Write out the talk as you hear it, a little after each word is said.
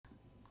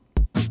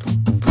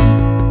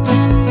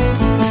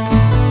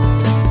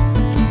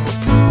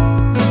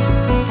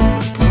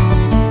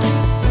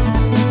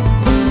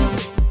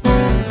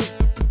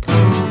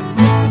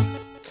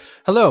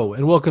Hello,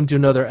 and welcome to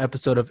another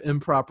episode of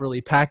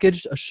Improperly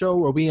Packaged, a show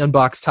where we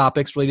unbox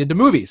topics related to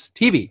movies,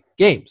 TV,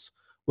 games,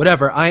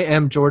 whatever. I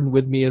am Jordan.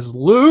 With me is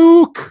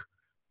Luke.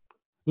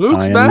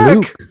 Luke's I am back.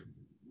 Luke. He's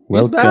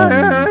Welcome.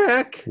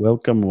 back.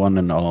 Welcome, one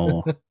and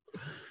all.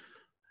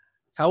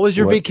 How was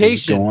your What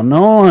vacation? is going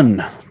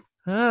on?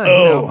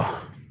 I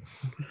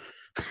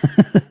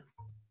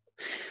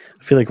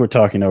feel like we're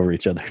talking over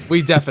each other.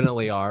 we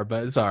definitely are,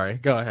 but sorry.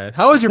 Go ahead.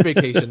 How was your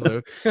vacation,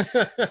 Luke?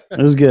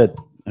 It was good.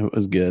 It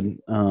was good.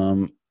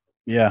 I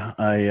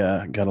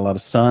got a lot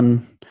of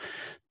sun.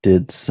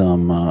 Did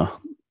some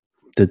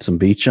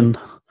beaching,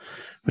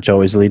 which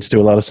always leads to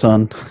a lot of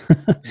sun.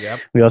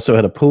 Yep. We also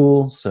had a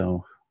pool,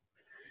 so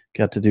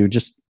got to do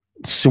just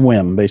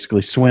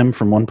basically swim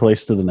from one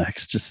place to the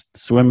next. Just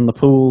swim in the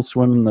pool,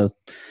 swim in the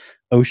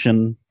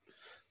ocean.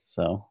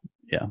 So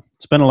yeah,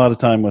 spent a lot of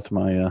time with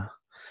my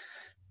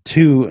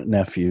two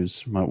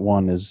nephews. My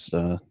one is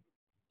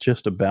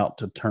just about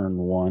to turn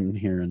 1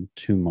 here in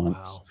 2 months.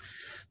 Wow.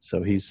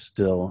 So he's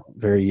still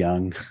very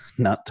young,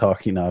 not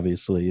talking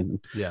obviously, and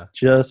Yeah.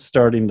 just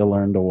starting to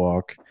learn to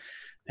walk.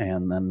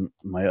 And then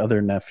my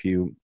other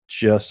nephew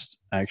just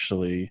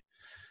actually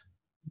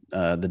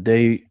the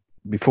day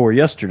before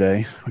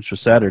yesterday, which was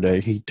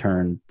Saturday, he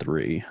turned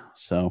 3.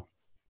 So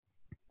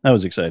that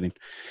was exciting.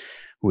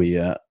 We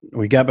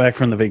got back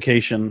from the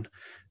vacation,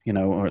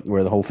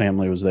 where the whole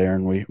family was there,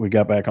 and we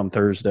got back on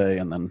Thursday,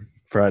 and then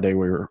Friday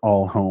we were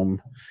all home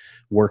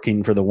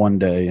working for the one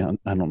day.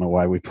 I don't know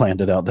why we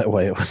planned it out that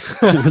way. It was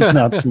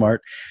not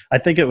smart. I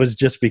think it was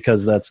just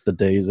because that's the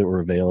days that were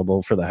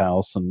available for the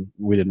house, and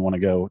we didn't want to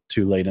go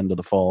too late into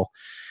the fall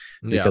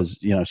because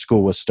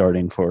school was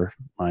starting for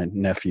my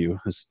nephew.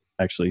 It's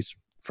actually his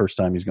first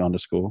time he's gone to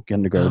school,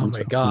 kindergarten. Oh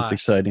my gosh. It's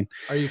exciting.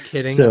 Are you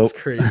kidding? So,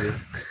 That's crazy.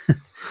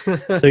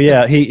 So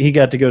yeah, he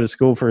got to go to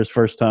school for his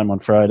first time on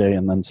Friday,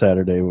 and then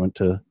Saturday we went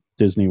to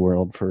Disney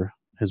World for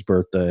his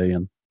birthday.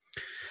 And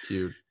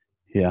Cute.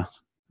 Yeah,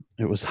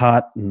 it was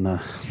hot and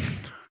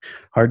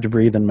hard to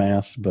breathe in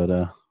masks,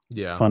 but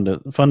Yeah. fun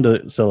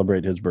to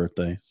celebrate his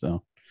birthday.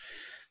 So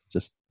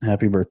just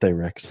happy birthday,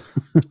 Rex.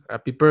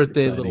 Happy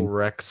birthday, Exciting. little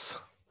Rex.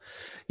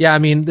 Yeah, I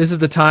mean, this is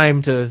the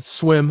time to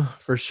swim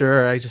for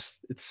sure. It's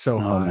so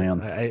hot.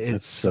 Man,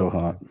 It's so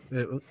hot.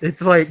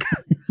 It's like,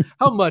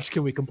 how much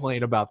can we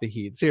complain about the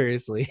heat?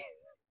 Seriously.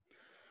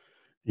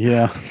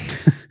 Yeah,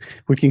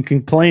 we can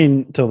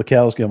complain till the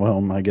cows come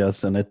home, I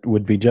guess, and it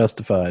would be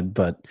justified,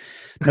 but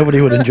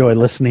nobody would enjoy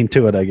listening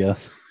to it, I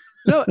guess.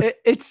 No,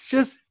 it's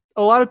just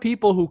a lot of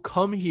people who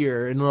come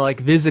here and they're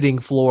like visiting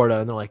Florida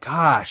and they're like,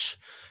 gosh,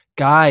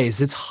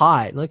 guys, it's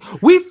hot. And like,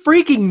 we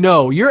freaking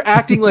know. You're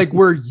acting like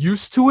we're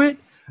used to it.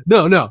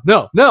 No.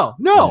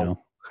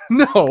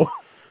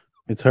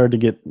 It's hard to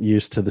get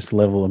used to this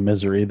level of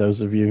misery,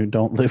 those of you who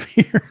don't live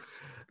here.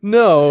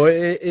 No,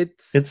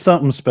 it's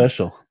something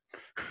special.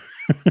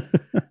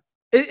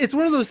 It's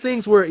one of those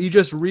things where you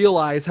just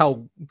realize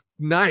how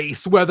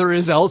nice weather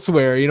is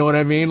elsewhere. You know what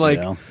I mean?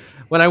 Like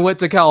when I went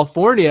to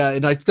California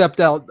and I stepped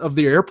out of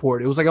the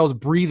airport, it was like I was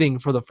breathing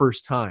for the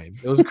first time.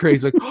 It was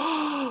crazy. Like,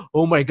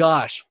 oh my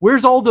gosh,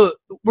 where's all the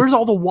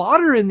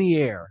water in the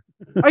air?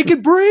 I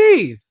can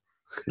breathe.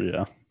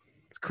 Yeah.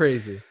 It's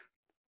crazy.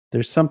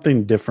 There's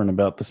something different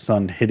about the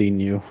sun hitting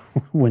you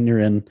when you're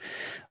in,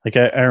 like,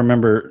 I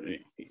remember,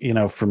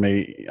 for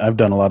me, I've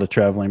done a lot of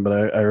traveling,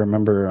 but I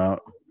remember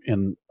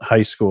in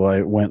high school,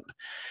 I went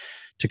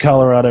to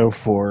Colorado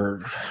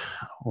for,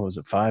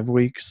 5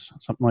 weeks,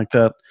 something like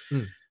that,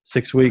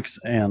 6 weeks.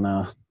 And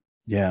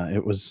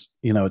it was,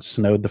 it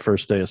snowed the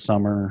first day of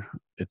summer.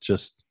 It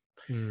just,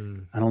 I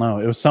don't know.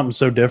 It was something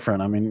so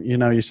different. I mean,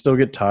 you still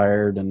get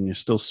tired and you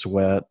still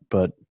sweat,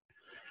 but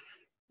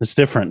it's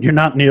different. You're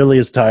not nearly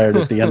as tired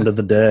at the end of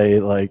the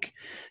day. Like,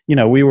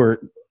 we were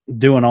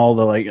doing all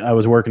the, I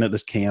was working at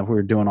this camp. We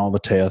were doing all the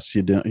tests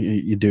you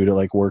do to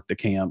like work the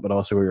camp, but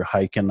also we were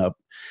hiking up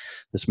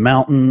this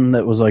mountain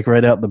that was like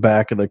right out the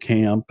back of the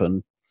camp,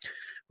 and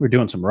we were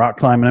doing some rock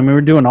climbing. I mean, we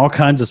were doing all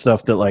kinds of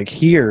stuff that, like,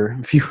 here,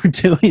 if you were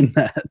doing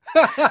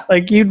that,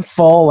 like, you'd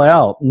fall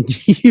out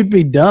and you'd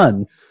be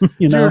done.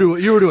 You were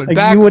doing like,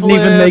 backflips. You wouldn't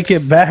even make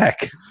it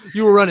back.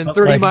 You were running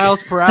 30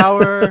 miles per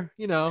hour.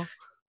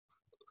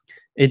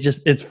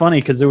 It's funny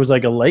because there was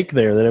like a lake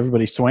there that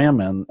everybody swam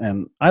in,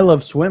 and I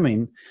love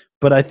swimming,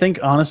 but I think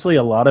honestly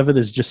a lot of it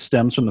is just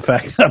stems from the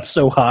fact that I'm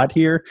so hot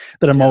here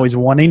that I'm always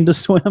wanting to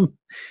swim.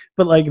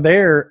 But like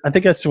there, I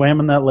think I swam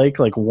in that lake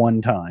like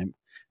one time,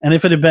 and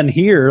if it had been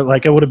here,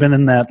 like I would have been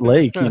in that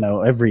lake,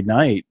 every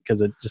night,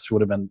 because it just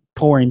would have been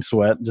pouring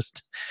sweat,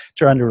 just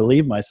trying to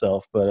relieve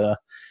myself. But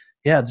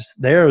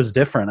just there it was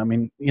different. I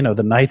mean,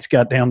 the nights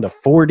got down to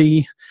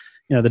 40.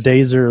 The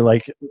days are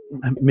like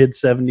mid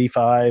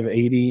 75,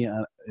 80.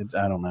 I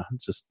don't know.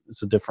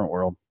 It's a different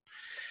world.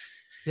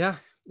 Yeah.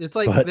 It's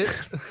like,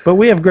 but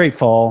we have great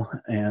fall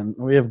and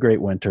we have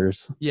great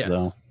winters. Yes.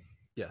 So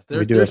yes.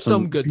 There's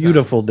some good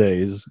beautiful times.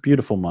 Days,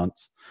 beautiful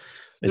months.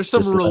 There's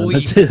some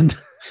relief. And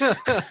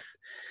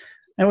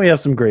we have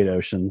some great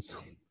oceans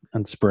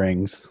and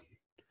springs.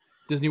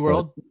 Disney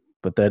World.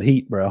 But that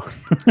heat, bro.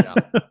 Yeah,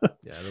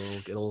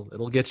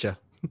 it'll get you.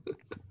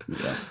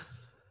 Yeah.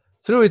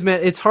 So anyways, man,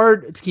 it's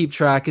hard to keep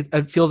track.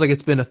 It feels like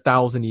it's been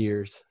 1,000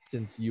 years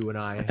since you and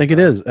I. I think it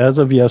is. As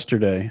of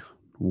yesterday,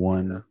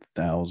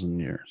 1,000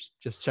 years.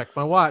 Just checked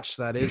my watch.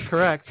 That is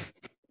correct.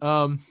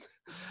 You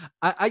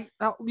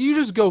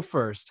just go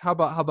first. How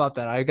about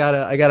that? I got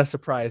a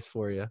surprise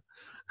for you.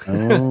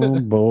 Oh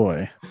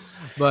boy.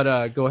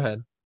 But go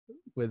ahead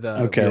with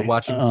okay. You're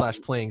watching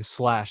 / playing /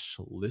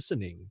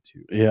 listening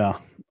to. Yeah.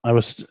 I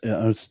was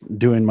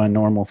doing my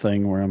normal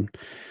thing where I'm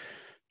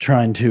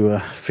trying to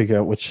figure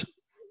out which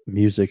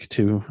music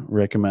to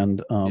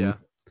recommend.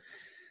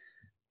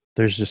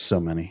 There's just so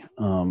many.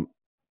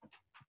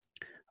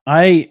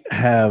 I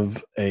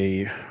have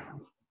a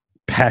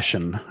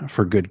passion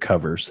for good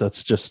covers.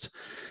 That's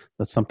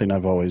something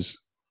I've always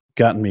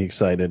gotten me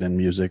excited in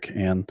music.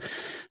 And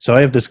so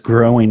I have this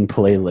growing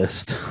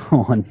playlist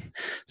on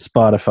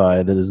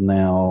Spotify that is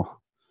now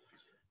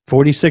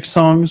 46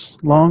 songs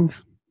long,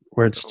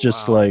 where it's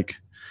just like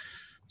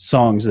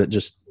songs that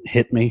just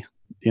hit me,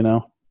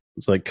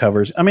 It's like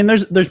covers. I mean,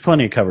 there's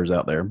plenty of covers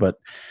out there, but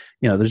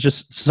there's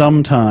just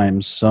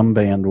sometimes some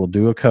band will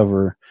do a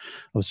cover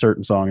of a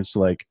certain song. It's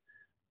like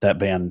that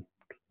band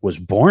was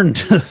born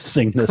to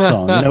sing this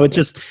song.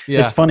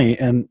 It's funny.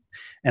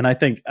 And I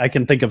think I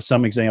can think of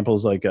some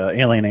examples like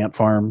Alien Ant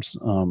Farm's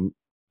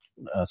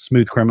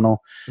Smooth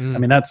Criminal. I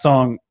mean, that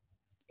song,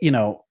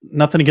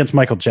 nothing against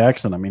Michael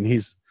Jackson. I mean,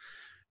 he's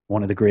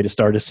one of the greatest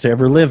artists to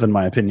ever live, in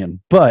my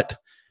opinion. But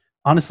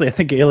honestly, I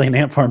think Alien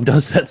Ant Farm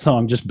does that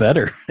song just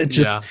better.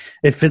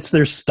 It fits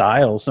their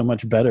style so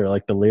much better.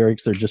 Like the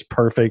lyrics are just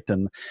perfect,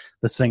 and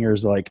the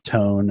singer's like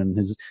tone and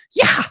his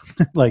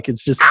like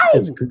it's just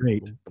it's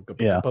great.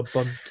 Yeah.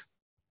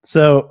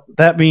 So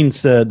that being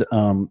said,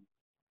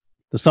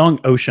 the song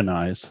 "Ocean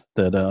Eyes"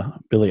 that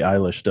Billie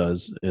Eilish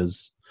does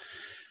is,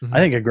 I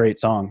think, a great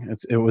song.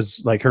 It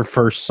was like her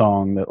first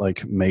song that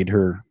like made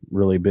her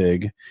really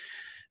big,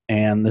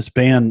 and this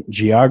band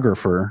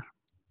Geographer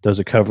does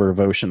a cover of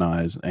Ocean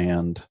Eyes,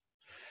 and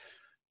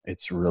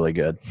it's really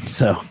good.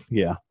 So,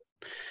 yeah.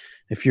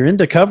 If you're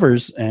into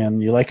covers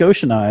and you like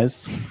Ocean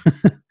Eyes,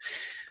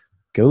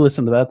 go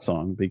listen to that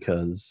song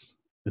because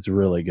it's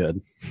really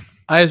good.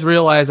 I just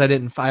realized I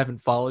haven't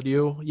followed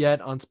you yet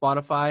on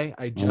Spotify.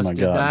 I just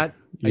did that.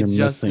 You're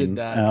missing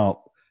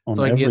out on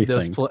so I everything. Get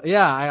those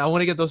I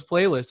want to get those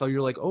playlists. So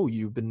you're like, oh,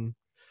 you've been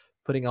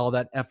putting all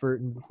that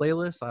effort in the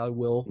playlist. I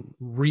will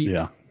reap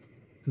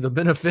the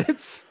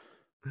benefits.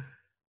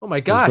 Oh my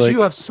gosh,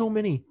 you have so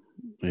many.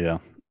 Yeah.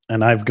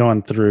 And I've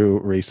gone through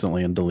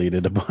recently and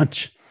deleted a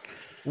bunch.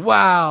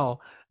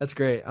 Wow. That's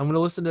great. I'm going to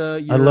listen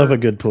to I love a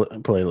good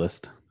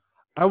playlist.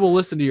 I will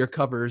listen to your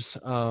covers.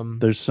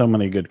 There's so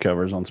many good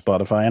covers on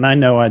Spotify, and I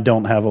know I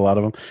don't have a lot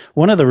of them.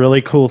 One of the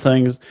really cool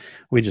things,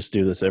 we just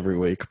do this every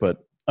week,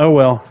 but oh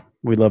well,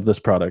 we love this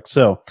product.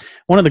 So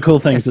one of the cool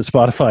things that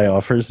Spotify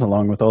offers,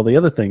 along with all the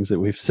other things that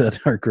we've said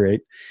are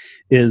great,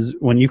 is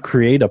when you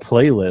create a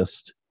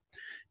playlist,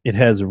 it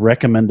has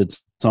recommended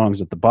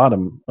songs at the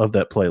bottom of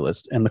that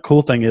playlist. And the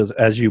cool thing is,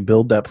 as you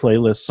build that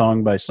playlist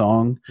song by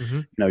song,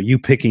 you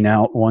picking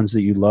out ones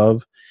that you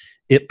love,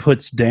 it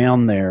puts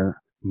down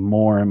there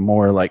more and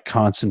more like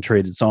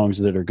concentrated songs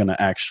that are going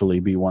to actually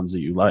be ones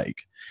that you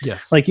like.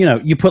 Yes. Like,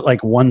 you put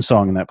like one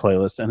song in that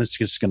playlist and it's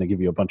just going to give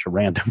you a bunch of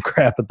random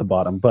crap at the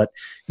bottom. But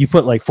you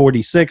put like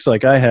 46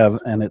 like I have,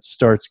 and it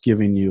starts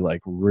giving you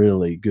like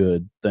really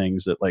good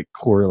things that like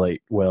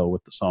correlate well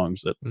with the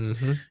songs that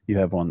you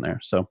have on there.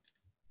 So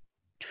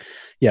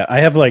yeah,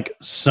 I have like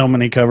so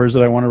many covers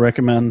that I want to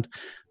recommend,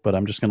 but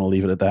I'm just going to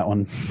leave it at that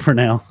one for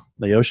now.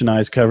 The Ocean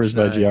Eyes covers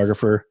by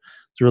Geographer.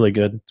 It's really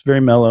good. It's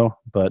very mellow,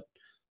 but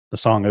the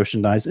song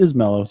Ocean Eyes is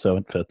mellow, so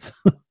it fits.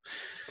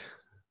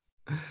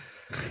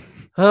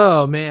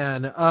 Oh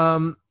man.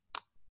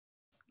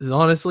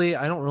 Honestly,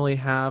 I don't really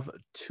have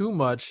too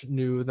much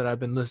new that I've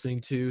been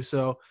listening to.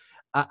 So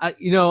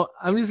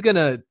I'm just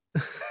gonna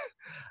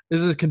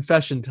this is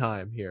confession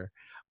time here.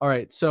 All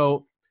right.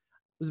 So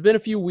it's been a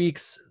few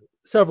weeks,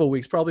 several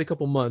weeks, probably a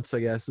couple months,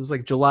 I guess. It was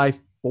like July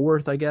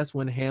 4th, I guess,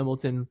 when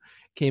Hamilton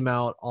came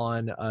out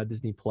on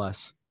Disney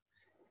Plus.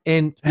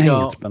 And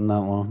it's been that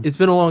long. It's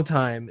been a long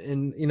time,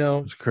 and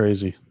it's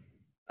crazy.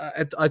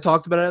 I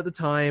talked about it at the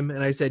time,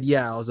 and I said,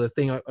 yeah, it was a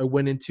thing I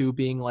went into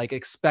being like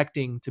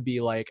expecting to be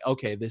like,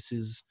 okay,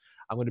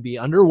 I'm going to be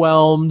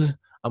underwhelmed.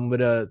 I'm going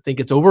to think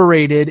it's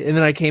overrated. And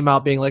then I came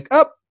out being like,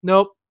 oh,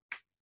 nope,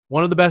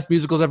 one of the best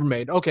musicals ever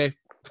made. Okay.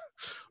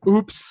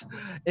 Oops.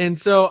 And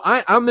so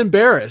I'm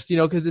embarrassed,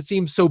 because it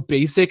seems so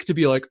basic to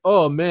be like,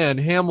 oh man,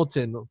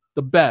 Hamilton,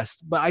 the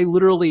best. But I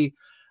literally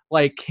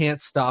like can't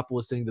stop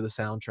listening to the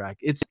soundtrack.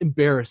 It's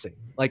embarrassing.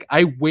 Like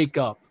I wake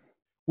up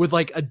with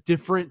like a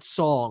different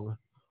song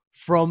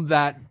from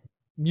that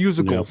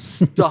musical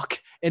stuck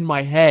in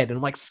my head. And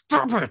I'm like,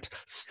 stop it.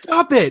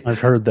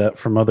 I've heard that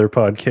from other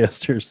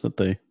podcasters that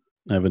they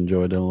have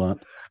enjoyed it a lot.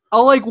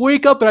 I'll like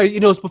wake up and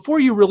it's before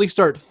you really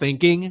start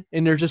thinking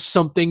and there's just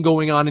something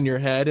going on in your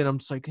head. And I'm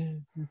just like,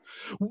 and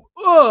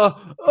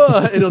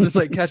it'll just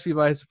like catch me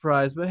by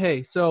surprise. But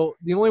hey, so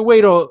the only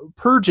way to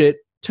purge it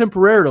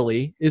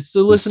temporarily is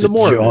to listen to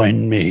more.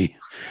 Join me.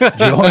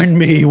 Join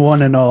me,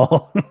 one and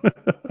all,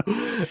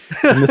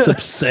 in this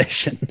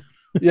obsession.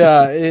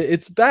 Yeah,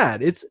 it's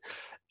bad. It's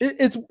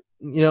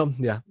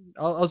yeah.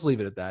 I'll just leave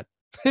it at that.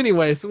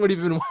 Anyway, so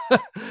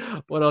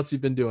what else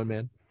you've been doing,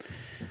 man?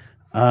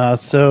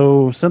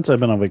 So since I've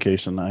been on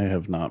vacation, I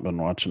have not been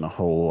watching a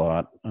whole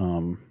lot.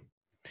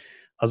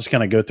 I'll just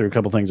kind of go through a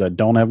couple things I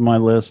don't have on my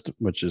list,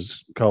 which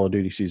is Call of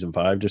Duty Season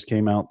 5 just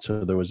came out.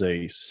 So there was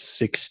a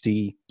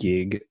 60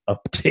 gig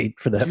update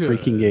for that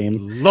freaking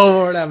game.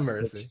 Lord have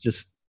mercy. It's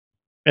just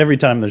every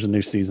time there's a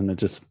new season, it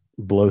just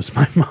blows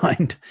my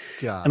mind.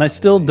 God, and I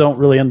still don't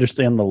really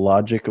understand the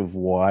logic of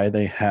why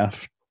they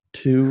have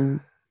to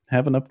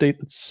have an update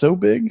that's so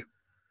big.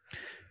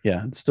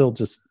 Yeah, it's still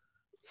just,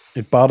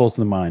 it bottles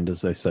the mind,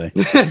 as they say.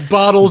 It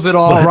bottles it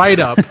all right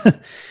up.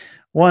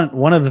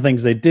 One of the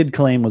things they did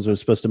claim was it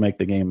was supposed to make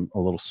the game a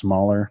little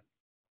smaller,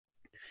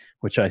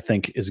 which I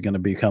think is going to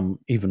become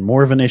even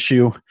more of an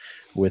issue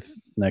with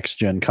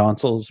next-gen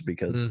consoles,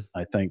 because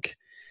I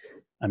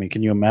mean,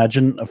 can you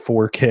imagine a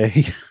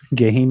 4K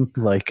game?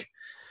 Like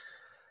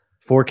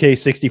 4K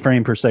 60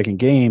 frame per second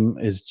game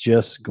is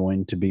just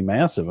going to be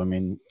massive. I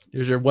mean,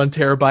 here's your 1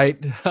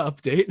 terabyte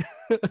update.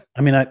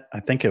 I mean, I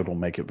think it will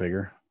make it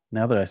bigger.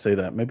 Now that I say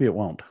that, maybe it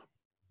won't.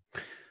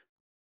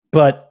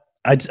 But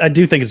I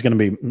do think it's going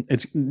to be,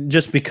 it's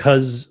just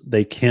because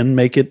they can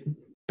make it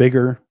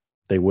bigger,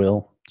 they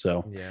will.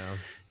 So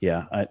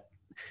yeah.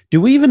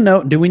 Do we know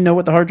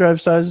what the hard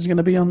drive size is going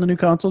to be on the new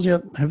consoles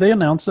yet? Have they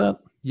announced that?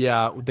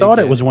 Yeah, they thought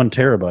it was 1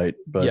 terabyte,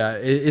 but yeah,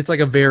 it's like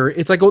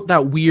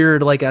that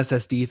weird like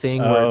SSD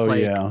thing where it's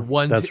like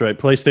one. That's right.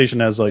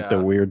 PlayStation has like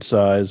the weird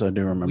size. I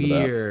do remember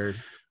that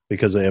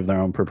because they have their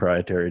own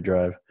proprietary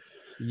drive.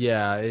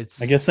 Yeah,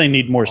 I guess they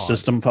need more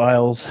system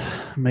files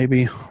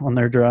maybe on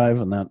their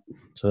drive, and that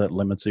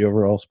limits the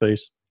overall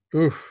space.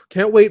 Oof.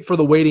 Can't wait for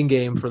the waiting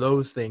game for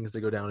those things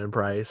to go down in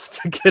price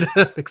to get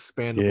an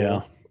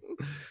expandable.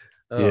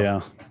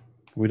 Yeah.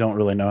 We don't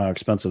really know how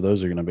expensive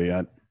those are going to be.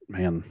 I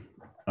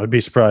would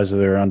be surprised if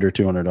they're under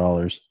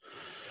 $200.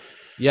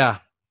 Yeah.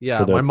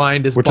 My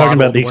mind is. We're talking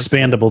about the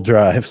expandable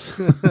drives.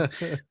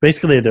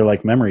 Basically, they're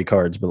like memory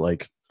cards, but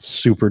like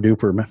super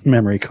duper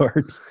memory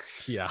cards.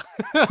 Yeah.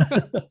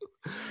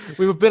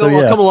 We've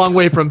come a long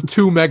way from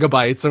 2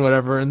 megabytes or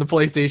whatever in the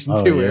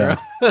PlayStation 2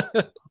 era.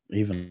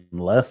 Even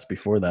less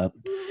before that.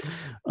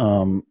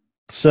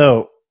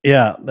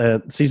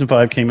 Season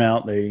 5 came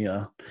out. They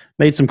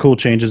made some cool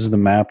changes to the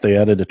map. They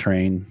added a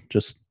train,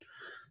 just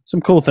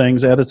some cool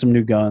things. Added some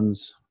new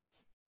guns,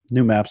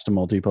 new maps to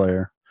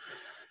multiplayer.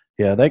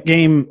 Yeah, that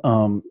game.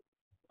 I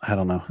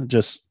don't know.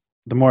 Just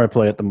the more I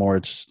play it, the more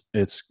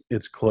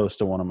it's close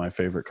to one of my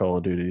favorite Call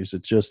of Duties.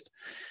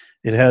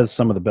 It has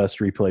some of the best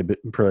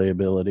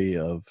replayability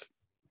of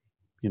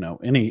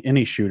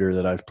any shooter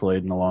that I've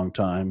played in a long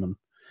time,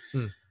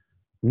 and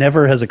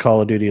never has a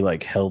Call of Duty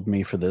like held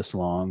me for this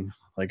long.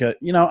 Like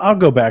I'll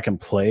go back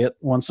and play it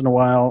once in a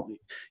while.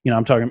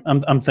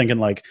 I'm thinking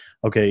like,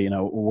 okay,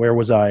 where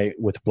was I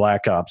with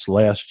Black Ops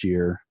last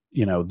year?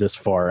 This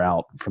far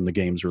out from the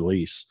game's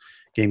release.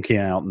 Game came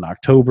out in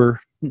October.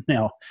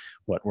 Now,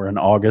 we're in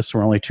August.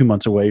 We're only 2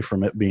 months away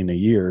from it being a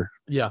year.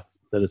 Yeah,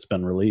 that it's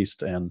been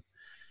released, and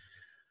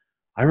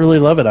I really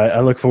love it. I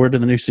look forward to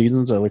the new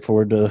seasons. I look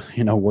forward to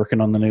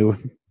working on the new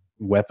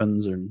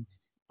weapons and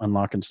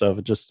unlocking stuff.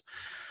 It's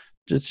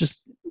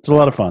a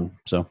lot of fun.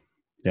 So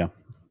yeah,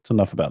 it's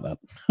enough about that.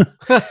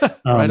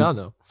 Right on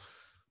though.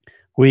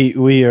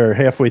 We are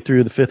halfway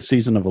through the 5th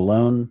season of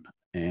Alone,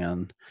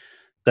 and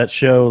that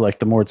show, like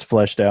the more it's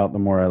fleshed out, the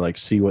more I like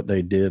see what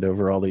they did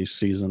over all these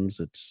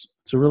seasons. It's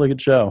a really good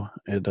show.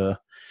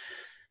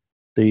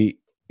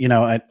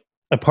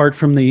 Apart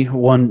from the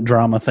one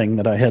drama thing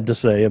that I had to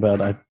say about,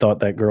 I thought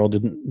that girl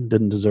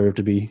didn't deserve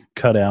to be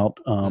cut out.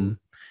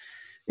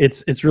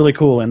 It's really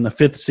cool. In the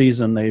 5th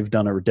season, they've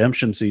done a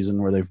redemption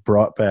season where they've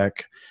brought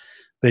back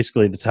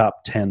basically the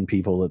top 10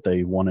 people that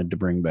they wanted to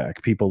bring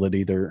back. People that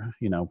either,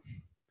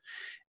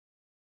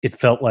 it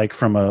felt like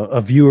from a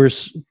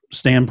viewer's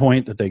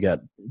standpoint that they got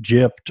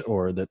gypped,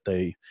 or that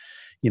they,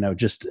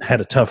 just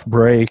had a tough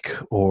break,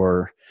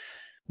 or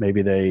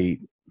maybe they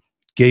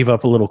gave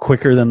up a little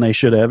quicker than they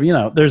should have.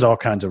 There's all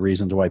kinds of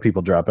reasons why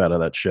people drop out of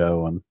that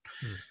show,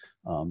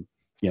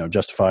 and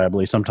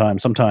justifiably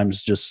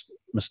sometimes just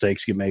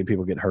mistakes get made,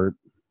 people get hurt,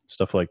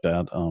 stuff like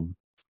that.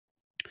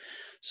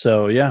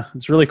 So yeah,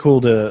 it's really cool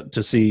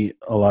to see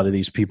a lot of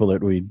these people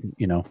that we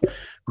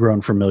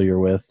grown familiar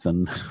with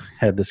and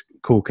had this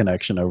cool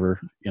connection over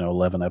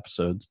 11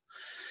 episodes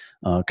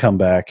come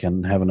back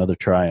and have another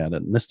try at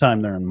it. And this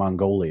time they're in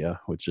Mongolia,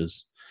 which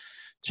is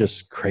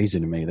just crazy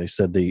to me. They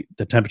said the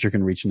temperature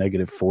can reach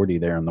 -40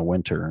 there in the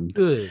winter, and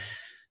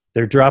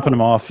they're dropping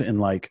them off in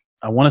like,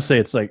 I want to say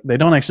it's like, they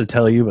don't actually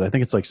tell you, but I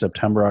think it's like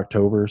September,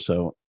 October.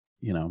 So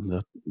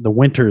the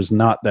winter is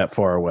not that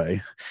far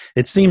away.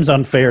 It seems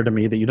unfair to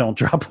me that you don't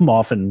drop them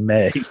off in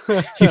May.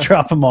 You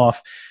drop them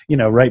off,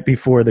 right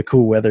before the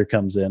cool weather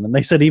comes in. And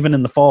they said even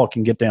in the fall it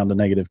can get down to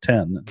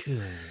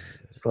 -10.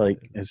 It's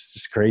like, it's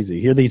just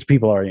crazy. Here these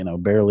people are,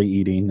 barely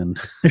eating, and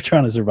they're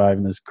trying to survive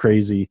in this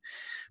crazy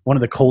one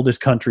of the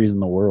coldest countries in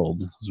the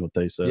world, is what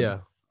they said.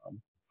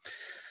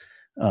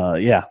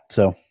 Yeah.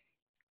 So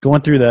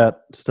going through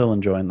that, still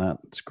enjoying that.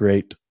 It's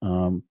great.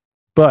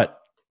 But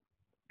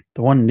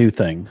the one new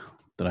thing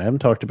that I haven't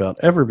talked about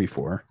ever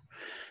before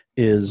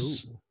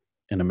is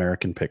An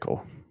American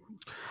Pickle.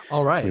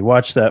 All right. We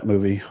watched that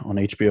movie on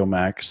HBO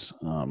Max.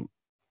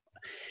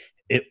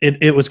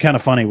 It was kind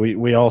of funny.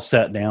 We all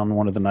sat down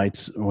one of the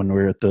nights when we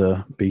were at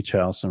the beach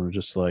house and we're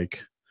just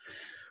like,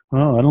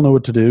 well, I don't know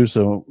what to do.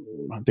 So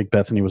I think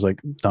Bethany was like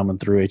thumbing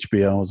through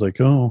HBO. I was like,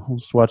 oh,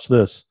 let's watch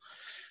this.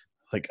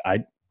 Like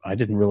I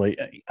didn't really,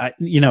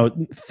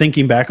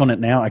 thinking back on it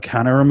now, I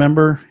kind of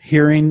remember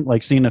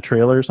seeing a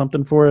trailer or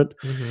something for it.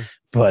 Mm-hmm.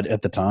 But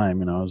at the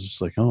time, I was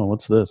just like, oh,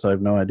 what's this? I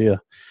have no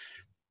idea.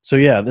 So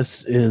yeah,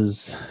 this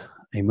is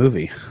a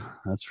movie.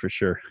 That's for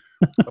sure.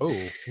 Oh,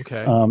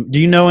 okay. Do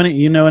you know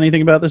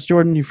anything about this,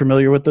 Jordan? You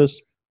familiar with this?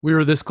 We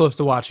were this close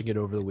to watching it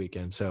over the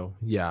weekend. So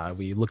yeah,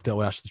 we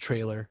watched the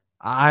trailer.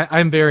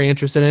 I'm very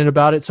interested in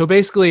about it. So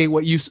basically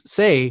what you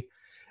say in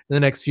the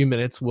next few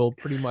minutes will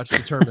pretty much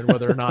determine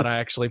whether or not I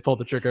actually pull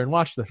the trigger and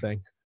watch the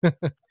thing.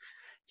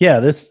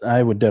 Yeah,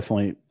 I would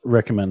definitely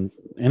recommend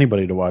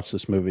anybody to watch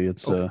this movie.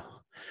 It's not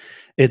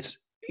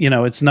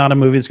a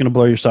movie that's going to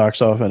blow your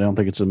socks off. I don't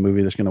think it's a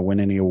movie that's going to win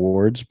any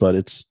awards, but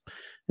it's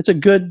a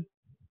good,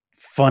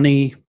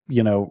 funny,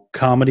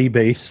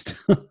 comedy-based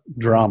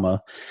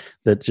drama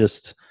that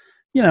just,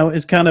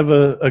 is kind of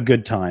a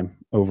good time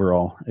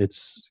overall.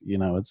 It's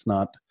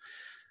not.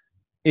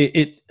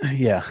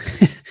 Yeah.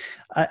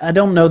 I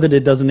don't know that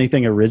it does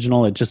anything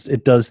original.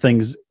 It does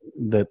things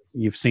that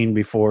you've seen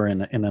before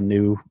in a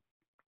new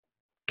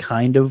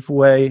kind of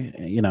way.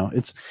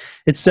 It's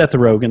Seth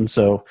Rogen,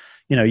 so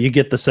you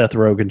get the Seth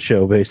Rogen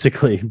show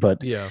basically,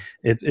 but yeah,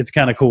 it's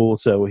kind of cool.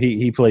 So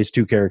he plays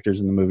two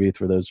characters in the movie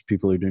for those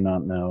people who do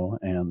not know,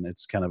 and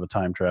it's kind of a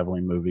time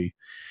traveling movie.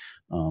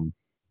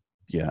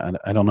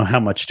 I don't know how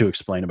much to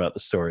explain about the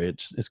story.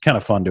 It's kind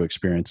of fun to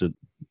experience it,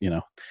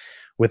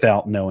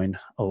 without knowing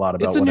a lot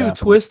about. It's a new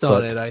twist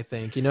on it, I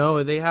think.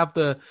 They have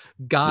the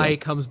guy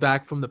comes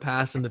back from the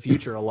past and the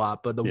future a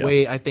lot, but the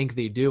way I think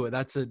they do it,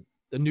 that's a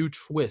new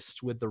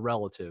twist with the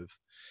relative.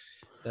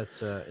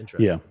 That's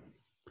interesting. Yeah.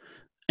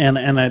 And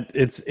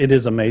it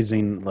is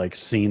amazing, like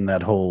seeing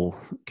that whole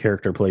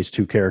character plays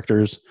two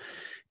characters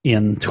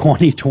in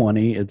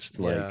 2020. It's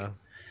like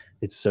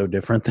it's so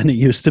different than it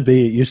used to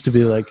be. It used to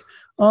be like,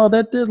 oh,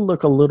 that did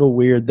look a little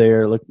weird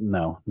there. Look,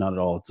 no, not at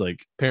all. It's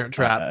like Parent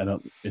Trap. I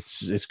don't.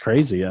 It's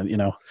crazy.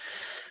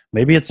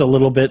 Maybe it's a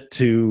little bit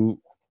too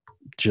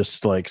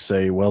just like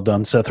say, well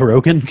done, Seth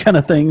Rogen kind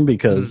of thing,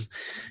 because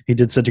he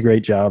did such a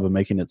great job of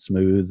making it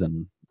smooth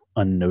and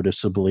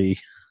unnoticeably.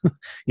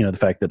 The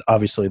fact that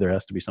obviously there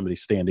has to be somebody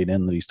standing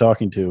in that he's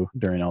talking to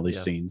during all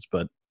these scenes,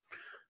 but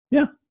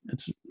yeah,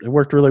 it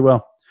worked really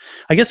well.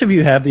 I guess if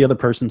you have the other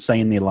person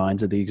saying the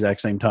lines at the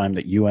exact same time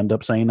that you end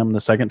up saying them the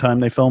second time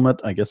they film it,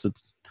 I guess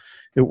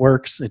it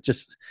works. It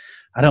just,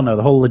 I don't know,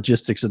 the whole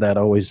logistics of that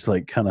always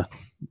like kind of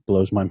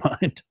blows my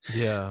mind.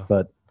 Yeah.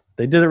 But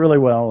they did it really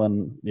well,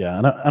 and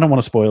I don't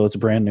want to spoil it. It's a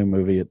brand new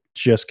movie. It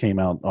just came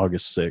out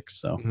August 6th,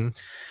 so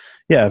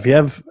yeah, if you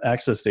have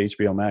access to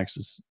HBO Max,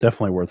 it's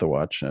definitely worth a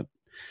watch.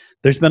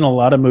 There's been a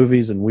lot of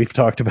movies, and we've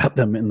talked about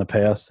them in the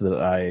past, that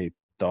I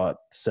thought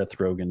Seth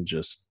Rogen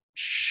just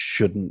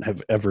shouldn't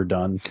have ever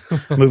done.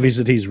 Movies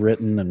that he's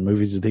written and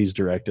movies that he's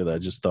directed, I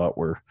just thought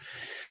were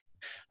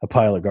a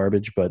pile of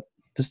garbage. But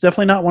this is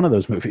definitely not one of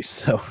those movies.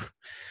 So,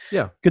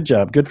 yeah, good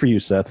job. Good for you,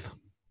 Seth.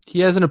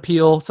 He has an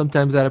appeal.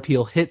 Sometimes that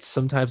appeal hits.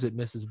 Sometimes it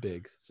misses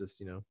big. It's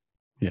just,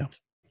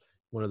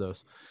 one of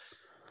those.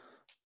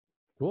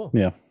 Cool.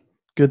 Yeah,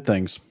 good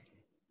things.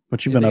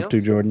 What you been up to,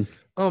 Jordan?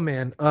 Oh,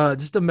 man,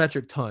 just a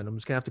metric ton. I'm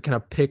just going to have to kind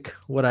of pick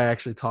what I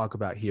actually talk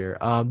about here.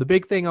 The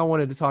big thing I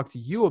wanted to talk to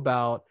you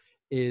about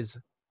is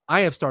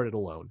I have started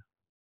Alone.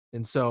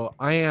 And so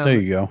I am. There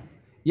you go.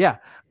 Yeah.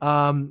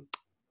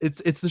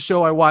 It's the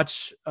show I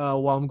watch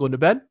while I'm going to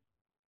bed.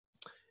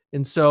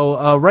 And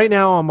so right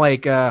now I'm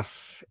like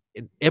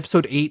in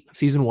episode 8,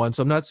 season 1.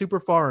 So I'm not super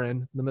far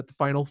in. I'm at the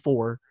final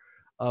 4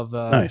 of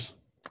nice.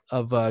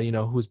 Of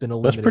who's been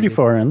eliminated. That's pretty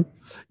far in.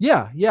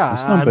 Yeah.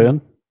 That's not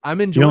bad. I'm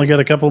enjoying. You only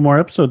got a couple more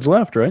episodes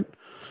left, right?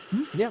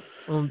 Yeah,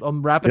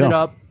 I'm wrapping it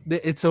up.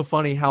 It's so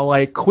funny how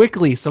like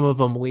quickly some of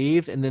them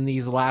leave, and then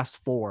these last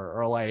 4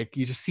 are like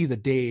you just see the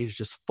days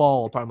just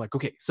fall apart. I'm like,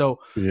 okay, so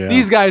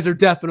these guys are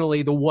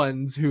definitely the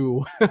ones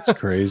who it's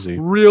crazy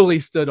really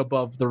stood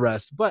above the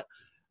rest. But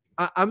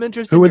I'm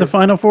interested. Who were the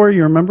final 4?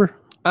 You remember?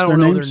 I don't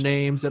know their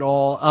names at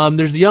all.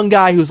 There's the young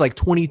guy who's like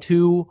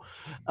 22.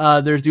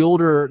 There's the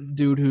older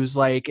dude who's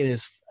like in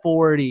his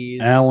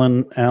 40s.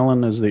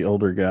 Alan is the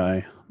older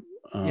guy.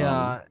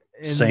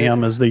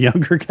 Sam is the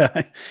younger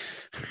guy.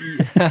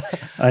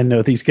 I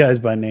know these guys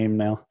by name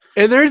now.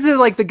 And there's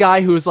like the guy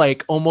who's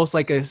like almost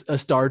like a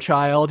star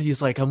child.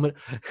 He's like, I'm gonna.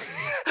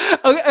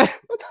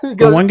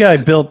 The one guy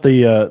built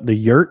the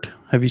yurt.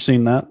 Have you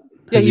seen that?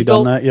 Has he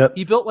done that yet?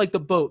 He built like the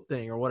boat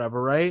thing or whatever,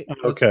 right?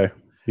 Okay,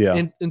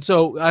 yeah. And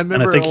so I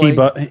remember. And I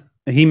think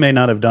he may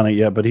not have done it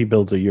yet, but he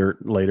builds a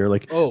yurt later,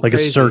 like a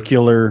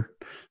circular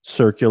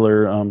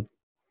circular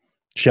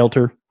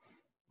shelter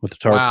with the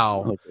tarp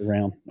Wow.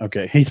 around.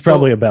 Okay, he's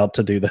probably about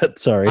to do that.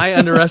 Sorry, I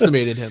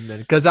underestimated him then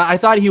because I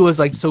thought he was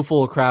like so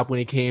full of crap when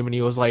he came and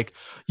he was like,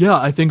 "Yeah,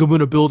 I think I'm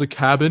gonna build a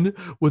cabin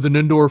with an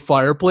indoor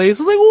fireplace."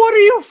 I was like, "What are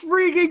you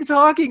freaking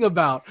talking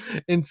about?"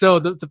 And so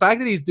the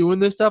fact that he's doing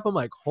this stuff, I'm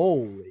like,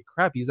 "Holy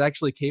crap, he's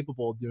actually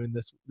capable of doing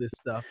this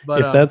stuff."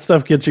 But if that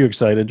stuff gets you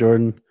excited,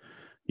 Jordan,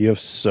 you have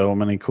so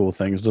many cool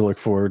things to look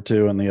forward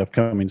to in the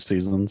upcoming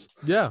seasons.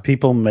 yeah,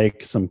 People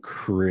make some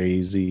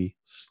crazy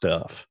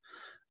stuff.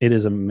 It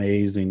is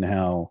amazing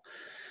how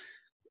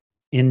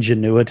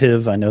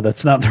ingenuitive, I know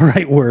that's not the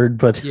right word,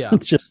 but yeah.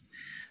 it's just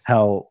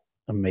how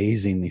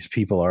amazing these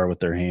people are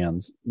with their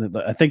hands.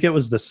 I think it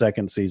was the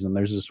second season.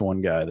 There's this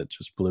one guy that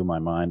just blew my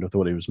mind with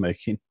what he was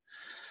making.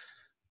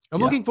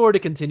 I'm looking forward to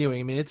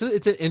continuing. I mean, it's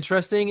an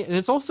interesting and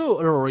it's also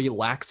a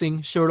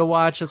relaxing show to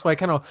watch. That's why I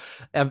kind of,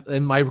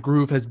 and my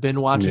groove has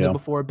been watching it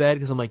before bed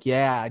because I'm like,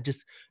 yeah,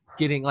 just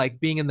getting like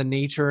being in the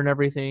nature and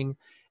everything,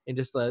 and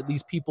just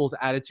these people's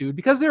attitude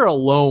because they're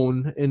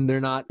alone and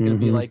they're not going to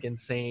be like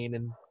insane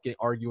and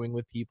arguing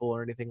with people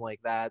or anything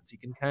like that. So you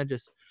can kind of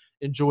just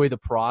enjoy the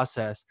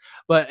process.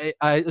 But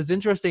it was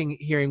interesting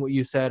hearing what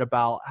you said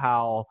about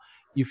how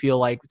you feel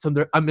like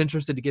I'm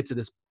interested to get to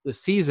this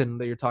season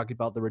that you're talking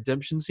about, the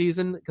redemption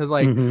season, because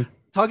like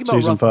talking about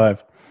season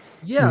 5.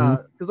 Yeah,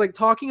 because like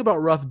talking about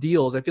rough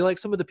deals, I feel like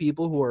some of the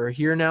people who are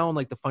here now in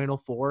like the final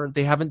 4,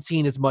 they haven't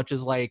seen as much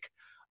as like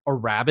a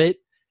rabbit,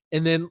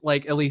 and then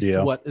like at least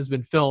what has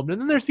been filmed, and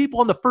then there's people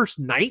on the first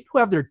night who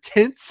have their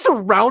tents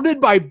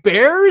surrounded by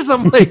bears.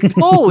 I'm like,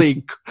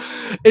 holy,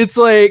 it's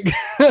like,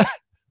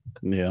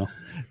 yeah.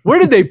 Where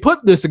did they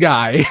put this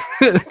guy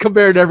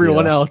compared to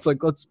everyone else?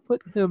 Like, let's put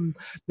him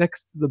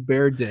next to the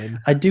bear den.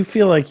 I do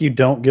feel like you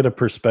don't get a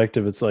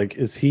perspective. It's like,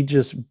 is he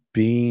just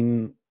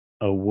being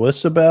a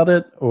wuss about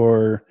it,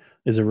 or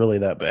is it really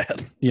that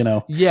bad? You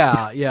know?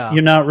 Yeah.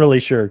 You're not really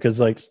sure because,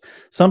 like,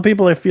 some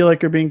people I feel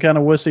like are being kind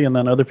of wussy, and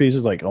then other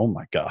pieces like, oh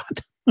my god.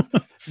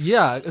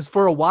 Yeah, because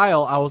for a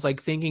while I was like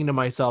thinking to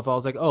myself, I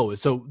was like, oh,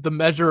 so the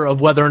measure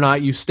of whether or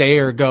not you stay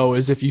or go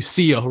is if you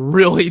see a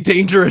really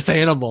dangerous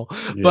animal.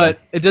 Yeah. But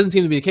it doesn't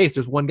seem to be the case.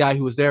 There's one guy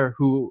who was there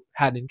who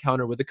had an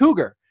encounter with a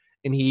cougar,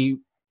 and he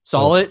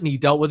saw it and he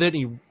dealt with it.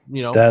 And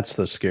he, that's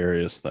the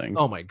scariest thing.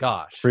 Oh my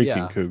gosh,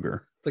 freaking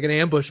cougar! It's like an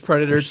ambush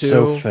predator. They're too.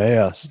 So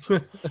fast.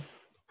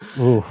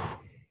 Oof.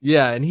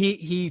 Yeah, and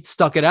he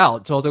stuck it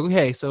out. So I was like,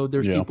 okay, so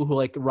there's people who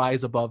like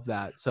rise above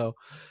that. So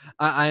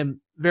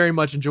I'm very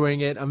much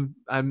enjoying it. I'm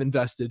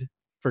invested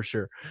for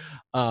sure.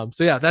 So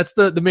yeah, that's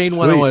the main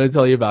one I wanted to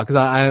tell you about because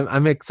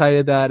I'm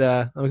excited that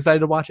I'm excited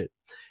to watch it.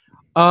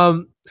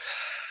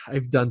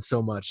 I've done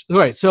so much. All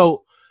right,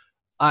 so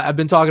I've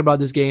been talking about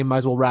this game. Might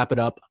as well wrap it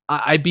up.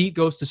 I beat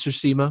Ghost of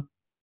Tsushima.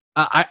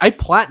 I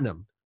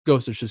platinum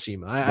Ghost of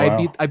Tsushima.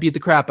 I beat the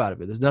crap out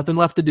of it. There's nothing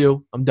left to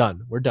do. I'm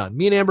done. We're done.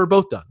 Me and Amber are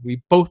both done.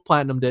 We both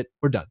platinumed it.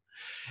 We're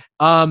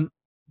done.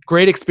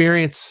 Great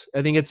experience.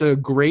 I think it's a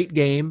great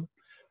game.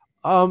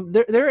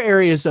 There are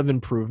areas of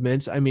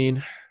improvement. I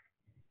mean,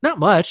 not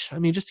much. I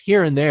mean, just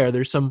here and there.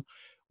 There's some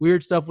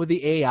weird stuff with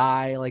the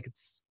AI. Like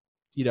it's,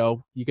 you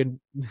can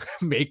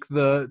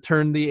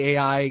turn the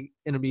AI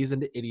enemies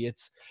into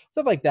idiots,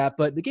 stuff like that.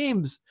 But the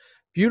game's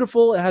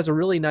beautiful. It has a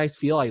really nice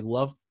feel. I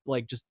love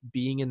like just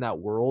being in that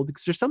world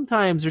because there's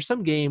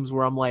some games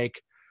where I'm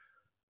like,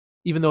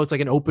 even though it's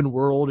like an open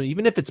world and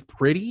even if it's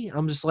pretty,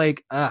 I'm just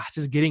like,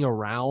 just getting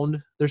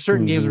around. There's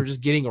certain games where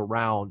just getting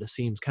around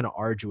seems kind of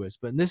arduous,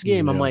 but in this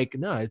game, I'm like,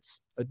 no,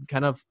 it's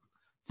kind of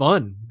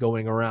fun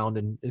going around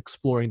and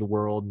exploring the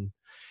world, and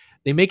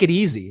they make it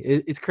easy.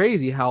 It's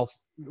crazy how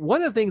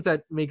one of the things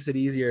that makes it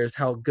easier is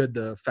how good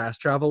the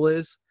fast travel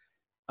is,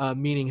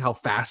 meaning how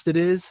fast it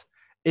is.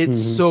 It's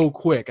so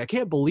quick. I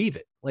can't believe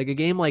it. Like a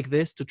game like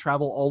this to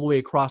travel all the way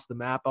across the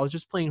map. I was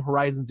just playing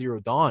Horizon Zero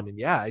Dawn,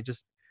 and I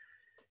just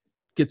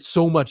get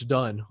so much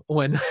done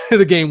when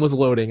the game was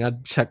loading.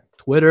 I'd check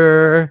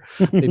Twitter,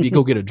 maybe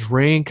go get a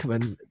drink.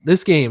 And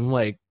this game,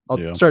 like,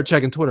 I'll start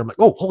checking Twitter. I'm like,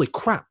 oh, holy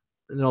crap.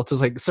 And then I'll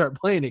just like start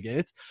playing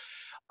again.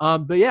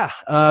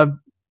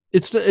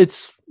 It's,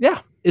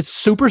 it's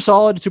super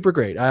solid, super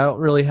great. I don't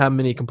really have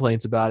many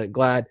complaints about it.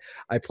 Glad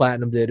I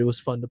platinumed it. It was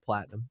fun to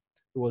platinum.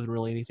 There wasn't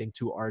really anything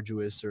too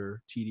arduous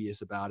or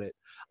tedious about it.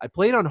 I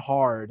played on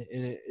hard,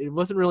 and it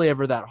wasn't really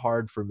ever that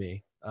hard for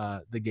me,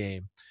 the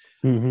game.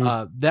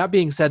 That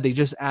being said, they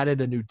just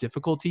added a new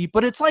difficulty,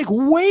 but it's like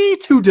way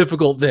too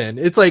difficult then.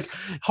 It's like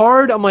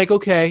hard. I'm like,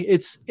 okay,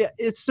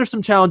 there's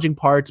some challenging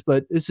parts,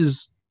 but this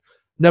is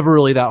never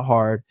really that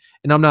hard,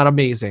 and I'm not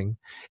amazing.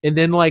 And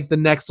then like the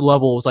next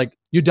level was like,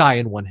 you die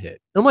in one hit.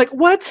 I'm like,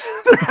 what?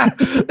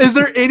 Is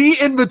there any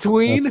in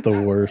between? That's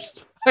the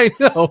worst. I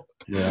know.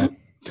 Yeah.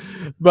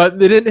 But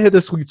they didn't hit the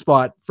sweet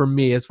spot for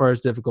me as far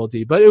as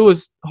difficulty, but it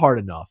was hard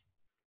enough.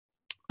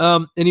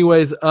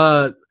 Anyways,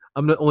 I'm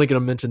only going to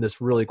mention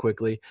this really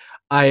quickly.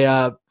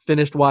 I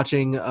finished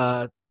watching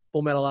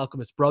Full Metal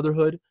Alchemist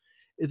Brotherhood.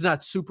 It's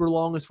not super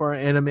long as far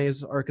as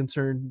animes are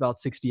concerned, about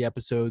 60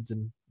 episodes,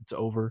 and it's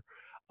over.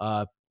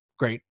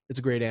 Great. It's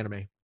a great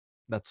anime.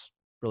 That's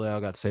really all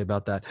I got to say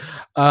about that.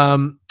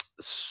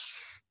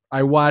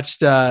 I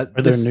watched. Are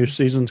there new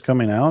seasons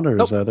coming out, or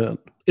is that it?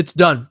 It's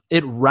done.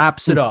 It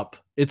wraps it up.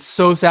 It's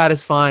so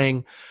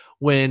satisfying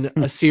when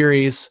a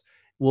series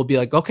will be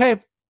like,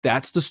 okay,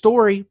 that's the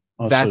story.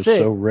 That's it.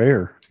 So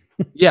rare.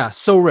 Yeah,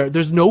 so rare.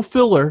 There's no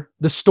filler.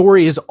 The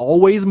story is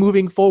always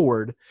moving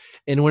forward,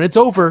 and when it's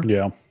over,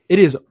 it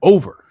is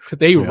over.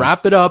 They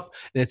wrap it up,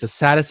 and it's a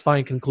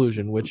satisfying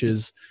conclusion, which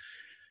is,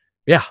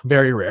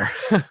 very rare.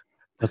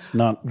 That's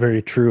not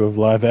very true of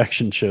live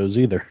action shows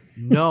either.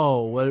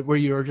 No, where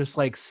you're just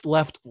like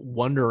left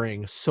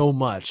wondering so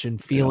much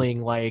and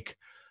feeling like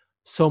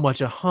so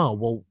much.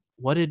 Well,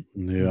 what did?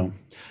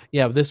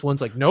 Yeah. This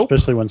one's like, nope.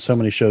 Especially when so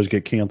many shows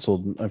get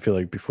canceled. I feel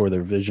like before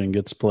their vision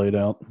gets played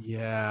out.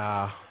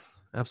 Yeah,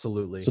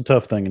 absolutely. It's a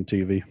tough thing in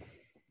TV.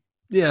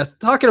 Yeah,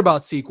 talking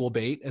about sequel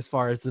bait as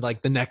far as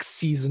the next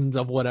seasons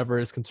of whatever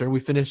is concerned.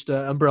 We finished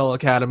Umbrella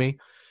Academy.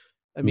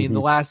 I mean,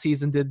 the last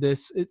season did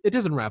this. It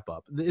doesn't wrap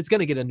up. It's going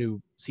to get a new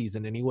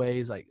season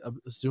anyways, like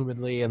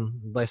assumedly,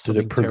 unless did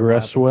it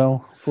progress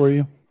well for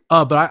you?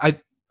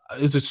 But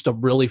it's just a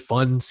really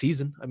fun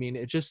season. I mean,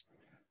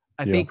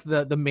 I think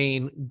the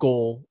main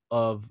goal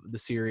of the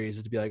series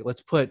is to be like,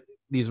 let's put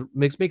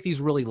make these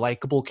really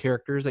likable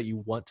characters that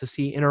you want to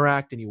see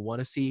interact and you want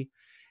to see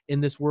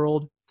in this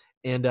world,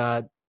 and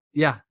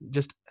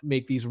just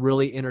make these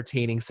really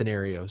entertaining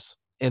scenarios,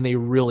 and they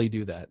really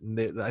do that.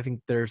 And I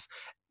think there's.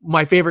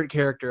 My favorite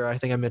character, I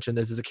think I mentioned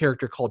this, is a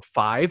character called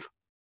Five.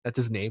 That's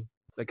his name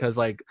because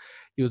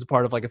he was a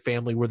part of a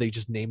family where they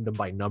just named him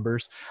by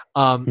numbers.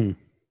 And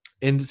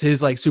his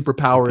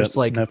superpower is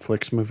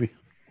Netflix movie.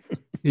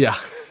 Yeah.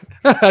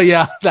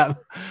 Yeah. That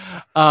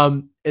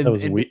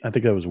was I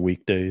think that was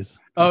weekdays.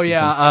 Oh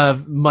yeah.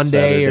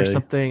 Monday Saturday. Or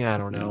something. I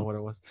don't know what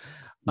it was.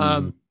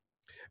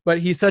 But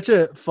he's such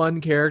a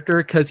fun character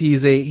because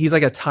he's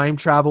like a time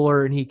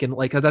traveler, and he can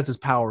cause that's his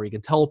power. He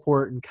can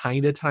teleport and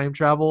kind of time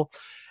travel.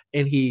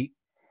 And he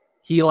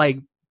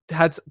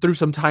had through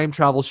some time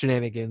travel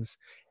shenanigans.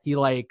 He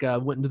went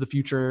into the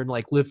future and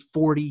lived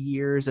 40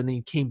 years, and then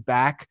he came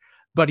back,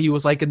 but he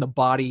was in the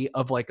body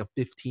of a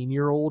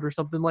 15-year-old or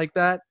something like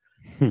that.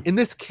 And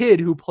this kid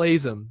who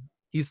plays him,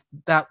 he's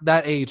that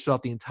age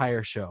throughout the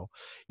entire show.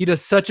 He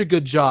does such a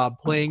good job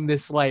playing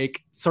this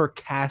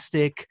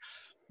sarcastic,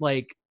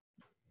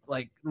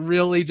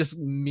 really just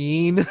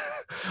mean,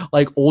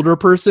 older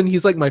person.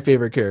 He's my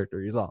favorite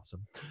character. He's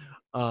awesome.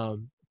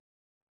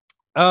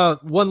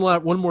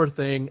 One more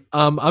thing.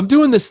 I'm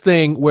doing this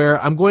thing where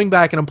I'm going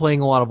back and I'm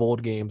playing a lot of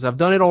old games. I've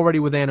done it already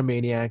with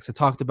Animaniacs. I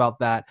talked about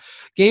that.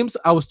 Games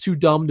I was too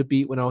dumb to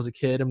beat when I was a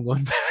kid, I'm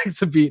going back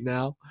to beat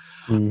now.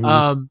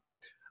 The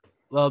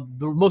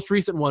most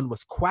recent one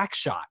was Quack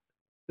Shot.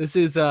 This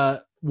is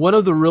one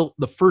of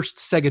the first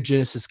Sega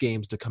Genesis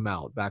games to come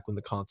out back when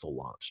the console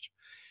launched.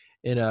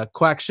 And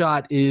Quack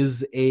Shot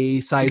is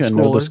a side scroller. I didn't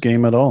know this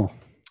game at all.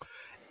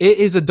 It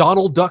is a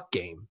Donald Duck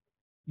game.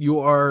 You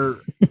are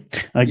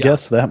I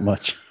guess that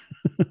much.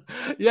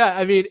 Yeah,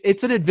 I mean,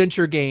 it's an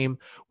adventure game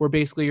where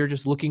basically you're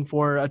just looking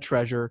for a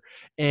treasure,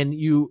 and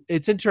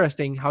it's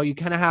interesting how you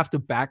kind of have to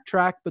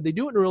backtrack, but they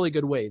do it in a really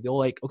good way.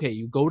 They'll okay,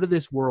 you go to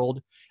this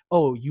world.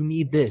 Oh, you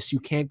need this. You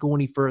can't go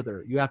any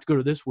further. You have to go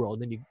to this world.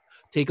 Then you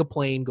take a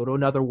plane, go to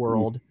another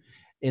world,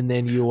 and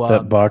then you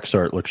that box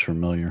art looks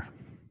familiar.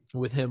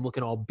 With him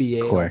looking all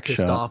BA, all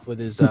pissed off with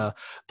his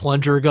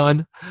plunger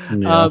gun.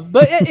 Yeah.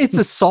 But it's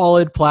a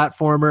solid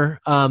platformer.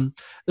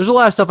 There's a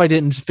lot of stuff I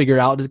didn't figure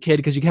out as a kid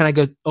because you kind of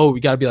go, oh, you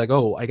got to be I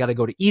got to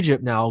go to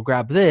Egypt now,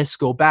 grab this,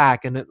 go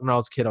back. And when I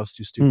was a kid, I was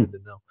too stupid to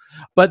know.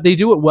 But they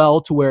do it well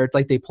to where it's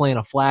they plant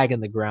a flag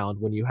in the ground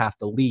when you have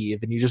to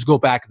leave, and you just go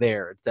back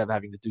there instead of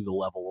having to do the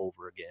level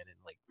over again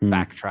and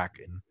backtrack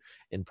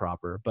in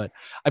proper. But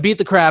I beat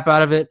the crap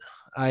out of it.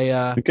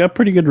 It got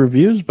pretty good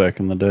reviews back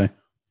in the day.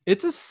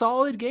 It's a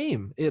solid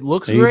game. It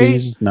looks 80s,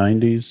 great.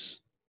 90s,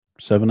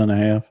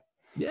 7.5.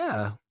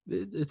 Yeah,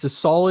 it's a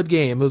solid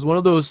game. It was one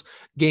of those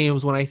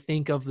games when I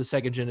think of the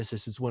Sega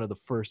Genesis, it's one of the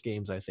first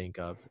games I think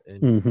of.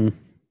 And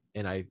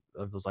I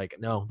was like,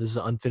 no, this is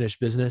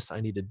unfinished business.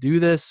 I need to do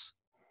this.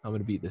 I'm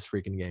going to beat this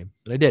freaking game.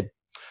 And I did.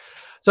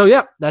 So,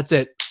 yeah, that's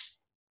it.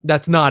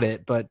 That's not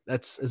it, but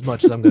that's as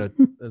much as I'm going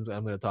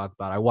to talk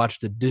about. I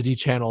watched a Disney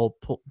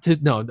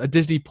a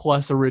Disney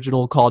Plus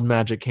original called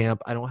Magic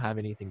Camp. I don't have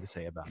anything to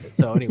say about it.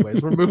 So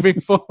anyways, we're moving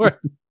forward.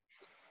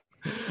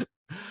 Okay.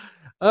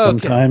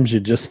 Sometimes you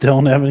just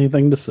don't have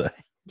anything to say.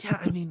 Yeah,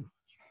 I mean,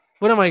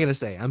 what am I going to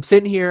say? I'm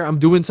sitting here, I'm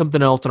doing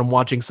something else, and I'm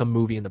watching some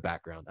movie in the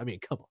background. I mean,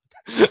 come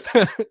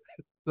on.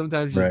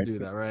 Sometimes you just do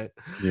that, right?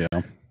 Yeah.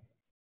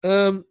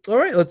 All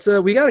right, let's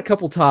we got a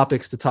couple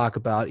topics to talk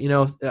about.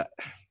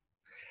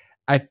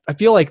 I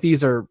feel like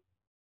these are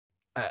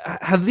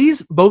have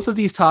both of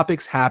these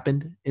topics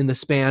happened in the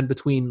span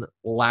between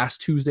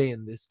last Tuesday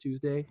and this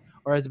Tuesday,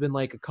 or has it been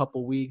a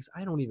couple weeks?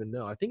 I don't even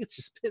know. I think it's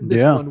just been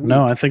this 1 week.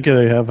 No, I think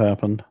they have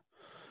happened.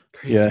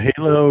 Crazy. Yeah,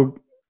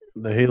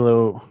 the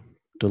Halo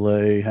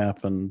delay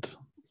happened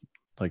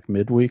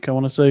midweek, I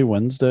want to say,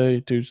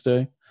 Wednesday,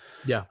 Tuesday.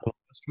 Yeah.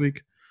 Last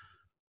week.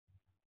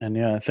 And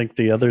yeah, I think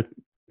the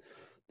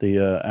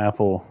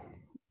Apple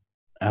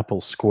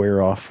Apple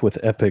square off with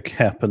Epic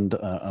happened,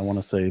 I want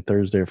to say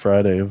Thursday or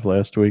Friday of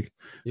last week,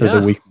 or Yeah.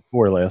 the week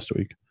before last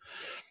week.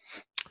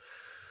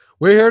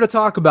 We're here to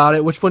talk about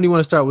it. Which one do you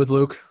want to start with,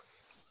 Luke?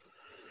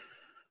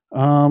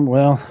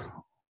 Well,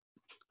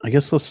 I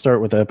guess let's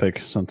start with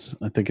Epic, since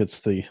I think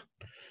it's the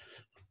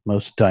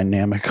most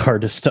dynamic,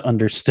 hardest to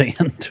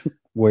understand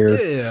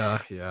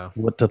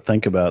what to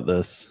think about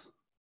this.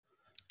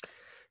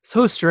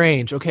 So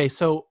strange. Okay,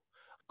 so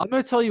I'm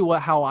going to tell you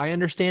how I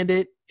understand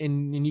it,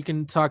 and you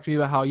can talk to me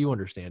about how you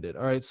understand it.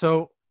 All right,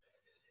 so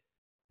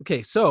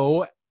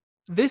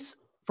this,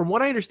 from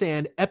what I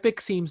understand,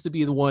 Epic seems to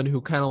be the one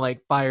who kind of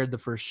like fired the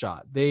first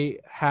shot. They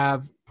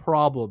have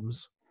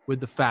problems with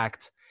the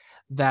fact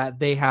that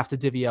they have to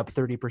divvy up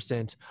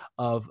 30%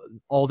 of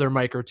all their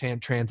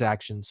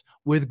transactions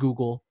with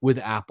Google, with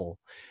Apple,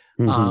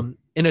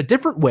 in a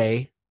different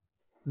way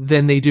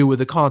than they do with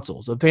the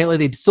consoles. Apparently,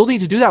 they still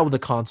need to do that with the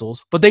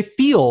consoles, but they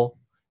feel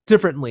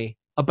differently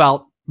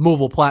about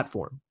mobile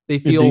platform. They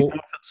feel, do you know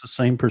if it's the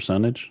same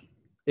percentage?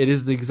 It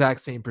is the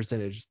exact same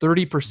percentage,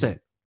 30%.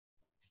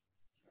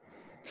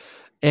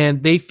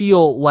 And they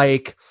feel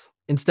like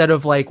instead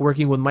of like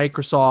working with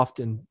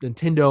Microsoft and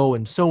Nintendo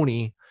and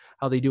Sony,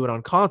 how they do it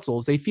on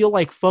consoles, they feel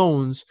like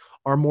phones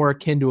are more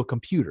akin to a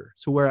computer.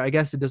 So where I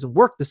guess it doesn't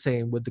work the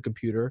same with the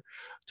computer,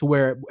 to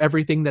where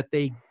everything that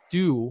they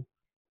do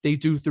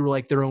through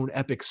like their own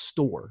Epic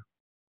store,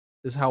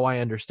 is how I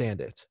understand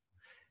it.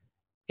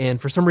 And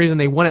for some reason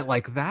they want it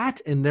like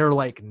that, and they're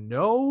like,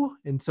 no.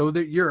 And so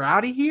you're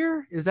out of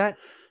here? Is that?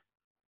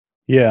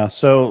 Yeah.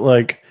 So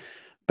like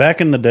back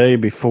in the day,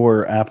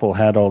 before Apple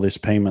had all this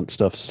payment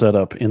stuff set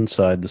up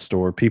inside the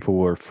store, people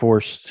were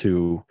forced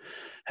to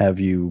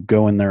have you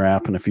go in their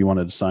app, and if you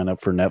wanted to sign up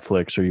for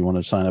Netflix or you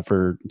wanted to sign up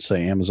for,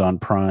 say, Amazon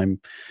Prime,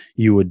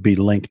 you would be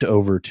linked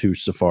over to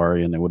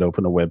Safari, and it would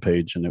open a web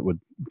page, and it would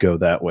go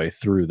that way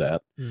through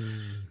that.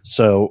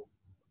 So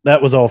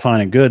that was all fine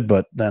and good,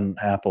 but then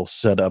Apple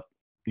set up,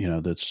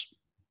 this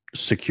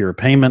secure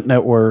payment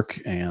network,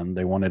 and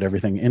they wanted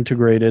everything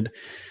integrated.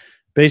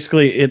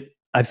 Basically,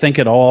 I think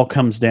it all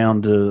comes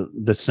down to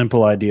the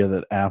simple idea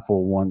that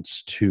Apple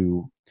wants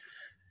to,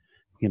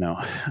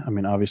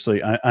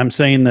 obviously I'm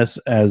saying this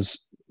as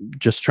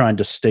just trying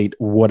to state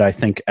what I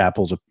think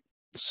Apple's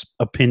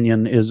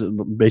opinion is,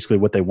 basically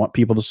what they want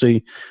people to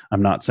see.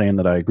 I'm not saying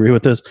that I agree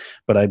with this,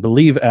 but I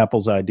believe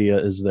Apple's idea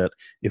is that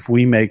if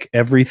we make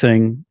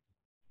everything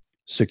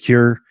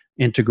secure,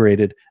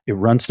 integrated, it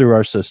runs through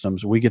our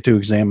systems, we get to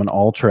examine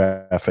all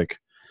traffic.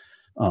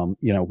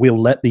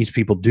 We'll let these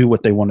people do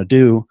what they want to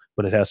do,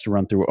 but it has to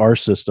run through our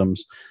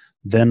systems.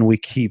 Then we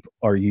keep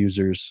our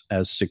users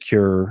as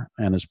secure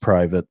and as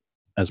private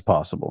as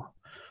possible.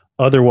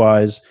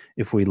 Otherwise,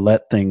 if we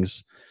let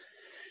things,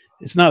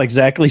 it's not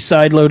exactly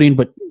side loading,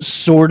 but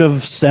sort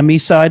of semi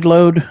side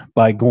load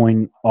by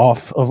going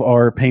off of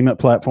our payment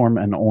platform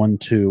and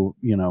onto,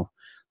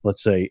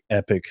 let's say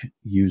Epic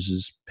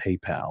uses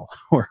PayPal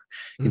or,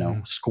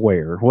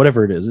 Square,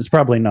 whatever it is. It's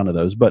probably none of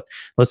those, but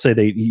let's say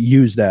they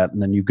use that,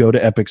 and then you go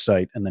to Epic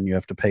site and then you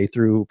have to pay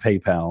through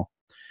PayPal.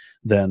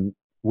 Then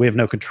we have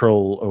no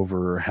control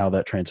over how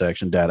that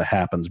transaction data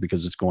happens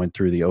because it's going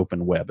through the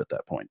open web at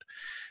that point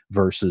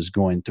versus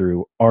going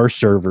through our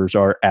servers,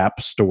 our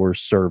app store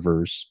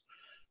servers,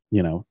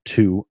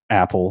 to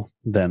Apple,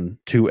 then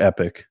to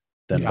Epic,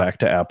 then back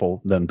to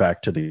Apple, then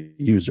back to the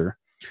user.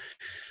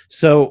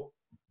 So,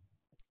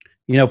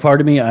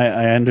 part of me,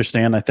 I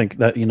understand. I think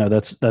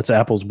that, that's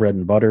Apple's bread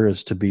and butter,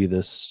 is to be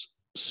this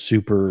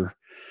super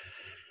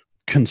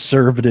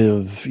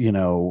conservative,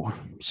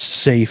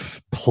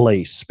 safe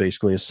place,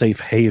 basically a safe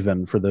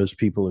haven for those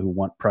people who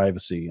want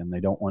privacy and they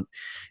don't want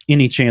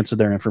any chance of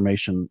their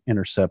information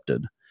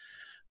intercepted.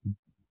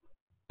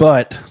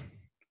 But,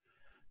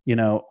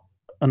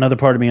 another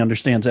part of me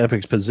understands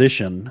Epic's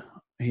position.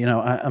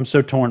 I'm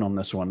so torn on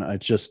this one.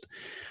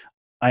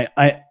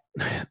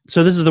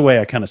 So this is the way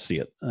I kind of see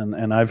it.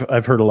 And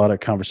I've heard a lot of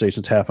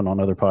conversations happen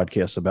on other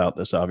podcasts about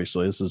this.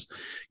 Obviously, this is,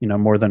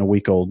 more than a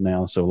week old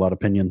now. So a lot of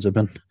opinions have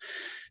been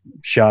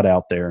shot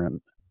out there.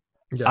 And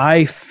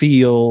I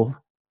feel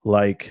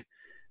like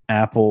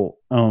Apple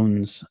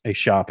owns a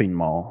shopping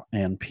mall,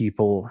 and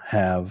people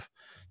have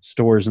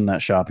stores in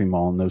that shopping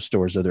mall, and those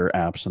stores are their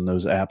apps, and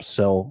those apps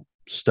sell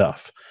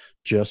stuff,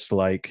 just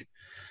like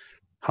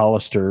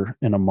Hollister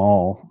in a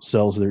mall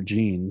sells their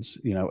jeans.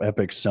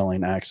 Epic's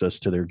selling access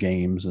to their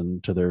games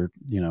and to their,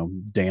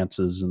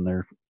 dances and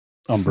their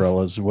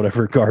umbrellas,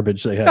 whatever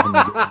garbage they have in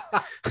the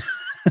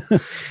game.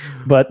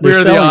 But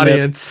we're the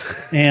audience.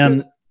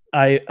 And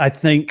I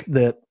think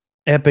that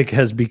Epic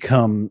has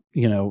become,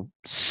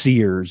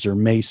 Sears or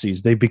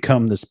Macy's. They've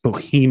become this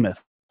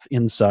behemoth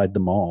inside the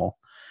mall.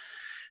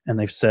 And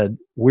they've said,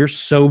 we're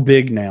so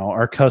big now,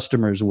 our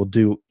customers will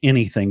do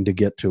anything to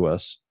get to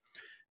us.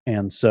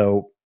 And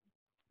so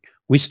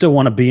we still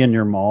want to be in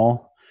your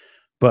mall,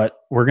 but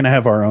we're going to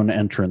have our own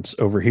entrance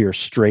over here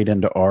straight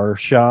into our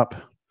shop.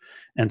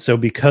 And so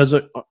because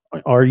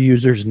our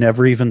users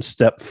never even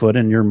step foot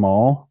in your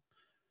mall,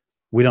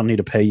 we don't need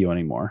to pay you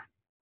anymore.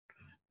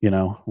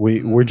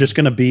 We're just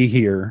going to be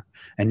here,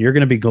 and you're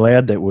going to be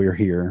glad that we're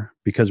here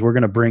because we're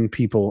going to bring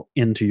people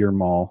into your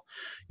mall,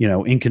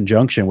 in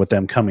conjunction with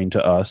them coming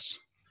to us.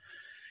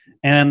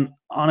 And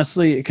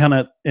honestly,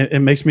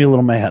 it makes me a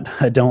little mad.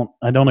 I don't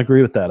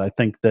agree with that. I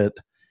think that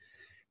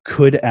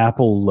could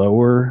Apple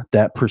lower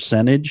that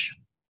percentage?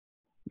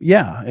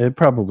 Yeah, it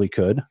probably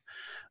could.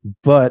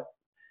 But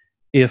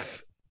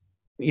if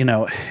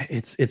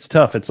it's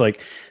tough. It's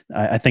like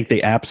I think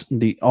the apps,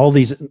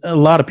 a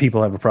lot of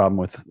people have a problem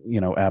with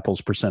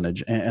Apple's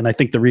percentage, and I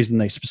think the reason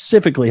they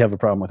specifically have a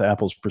problem with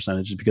Apple's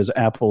percentage is because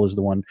Apple is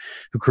the one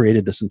who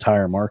created this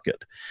entire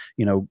market.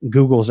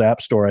 Google's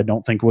App Store I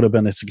don't think would have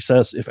been a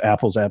success if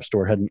Apple's App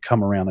Store hadn't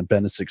come around and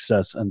been a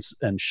success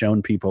and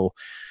shown people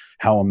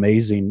how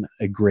amazing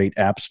a great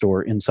App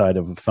Store inside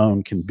of a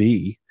phone can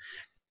be.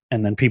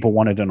 And then people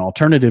wanted an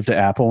alternative to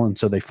Apple, and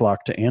so they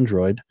flocked to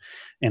Android.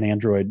 And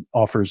Android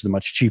offers the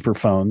much cheaper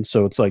phone.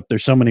 So it's like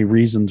there's so many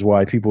reasons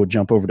why people would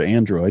jump over to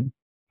Android.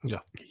 Yeah.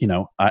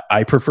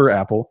 I prefer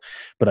Apple,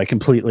 but I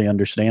completely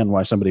understand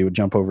why somebody would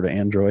jump over to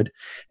Android.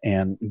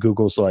 And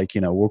Google's like,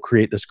 we'll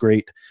create this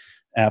great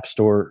App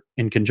Store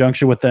in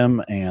conjunction with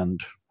them, and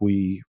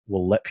we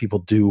will let people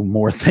do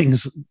more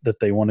things that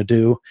they want to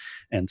do.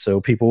 And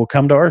so people will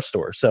come to our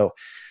store. So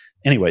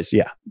anyways,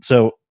 yeah.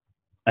 So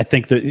I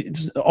think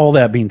that all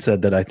that being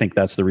said, that I think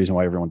that's the reason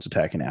why everyone's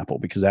attacking Apple,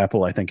 because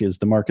Apple, I think, is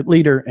the market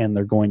leader, and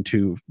they're going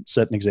to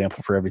set an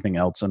example for everything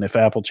else. And if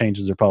Apple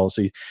changes their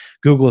policy,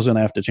 Google's going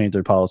to have to change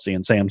their policy,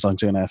 and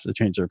Samsung's going to have to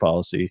change their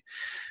policy.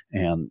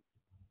 And,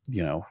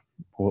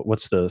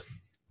 what's the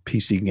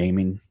PC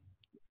gaming?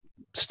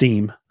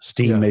 Steam,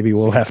 yeah, maybe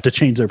will have to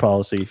change their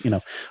policy.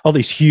 All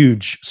these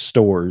huge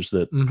stores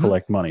that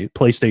collect money,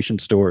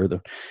 PlayStation Store, the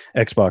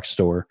Xbox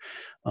Store.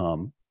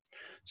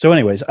 So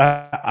anyways,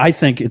 I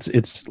think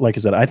it's like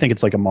I said, I think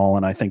it's like a mall,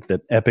 and I think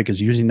that Epic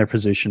is using their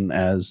position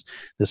as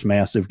this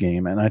massive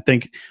game, and I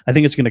think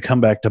it's going to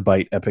come back to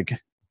bite Epic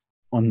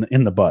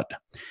in the butt.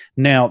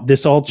 Now,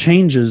 this all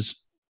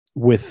changes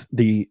with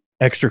the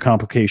extra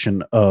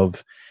complication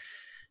of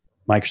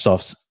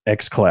Microsoft's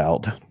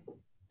xCloud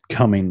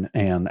coming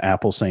and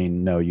Apple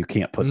saying, no, you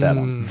can't put that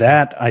on.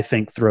 That, I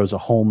think, throws a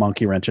whole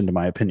monkey wrench into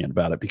my opinion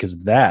about it,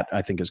 because that,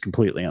 I think, is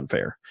completely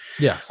unfair.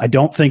 Yes. I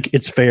don't think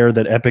it's fair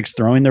that Epic's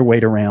throwing their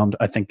weight around.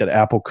 I think that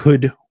Apple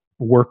could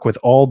work with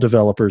all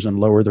developers and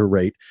lower their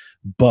rate,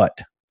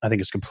 but I think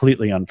it's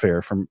completely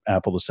unfair for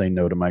Apple to say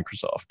no to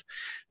Microsoft.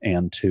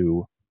 And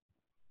to,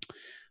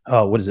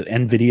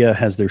 NVIDIA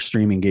has their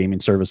streaming gaming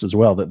service as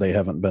well that they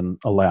haven't been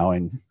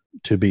allowing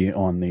to be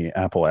on the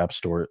Apple App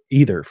Store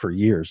either for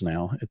years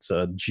now. It's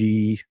a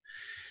GeForce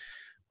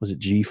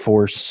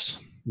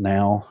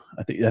Now?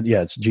 I think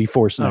it's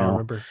GeForce Now. I don't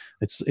remember.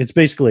 It's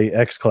basically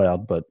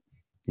xCloud, but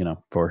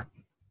for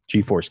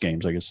GeForce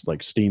games, I guess,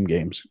 like Steam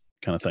games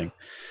kind of thing.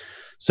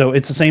 So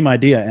it's the same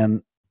idea,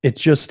 and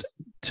it's just,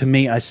 to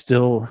me,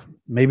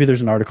 maybe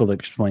there's an article that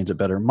explains it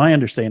better. My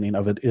understanding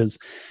of it is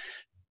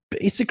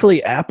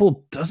basically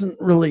Apple doesn't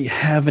really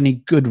have any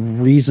good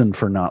reason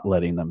for not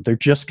letting them. They're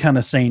just kind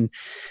of saying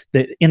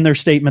that in their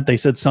statement, they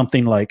said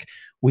something like,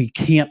 we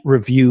can't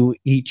review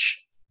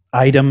each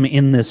item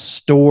in this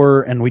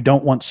store, and we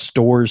don't want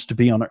stores to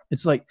be on our.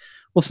 It's like,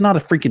 well, it's not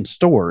a freaking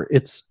store.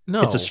 It's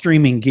a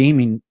streaming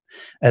gaming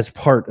as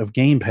part of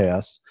Game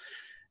Pass.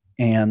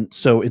 And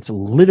so it's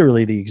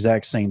literally the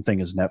exact same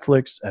thing as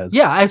Netflix. That's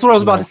what I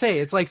was about to say.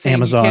 It's like saying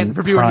Amazon you can't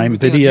review Prime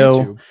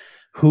Video,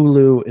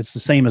 Hulu. It's the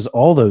same as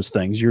all those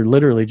things. You're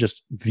literally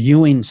just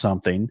viewing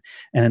something,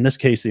 and in this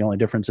case, the only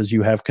difference is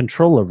you have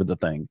control over the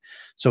thing.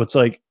 So it's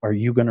like, are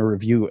you going to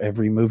review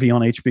every movie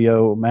on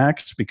HBO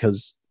Max?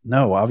 Because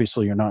no,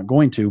 obviously you're not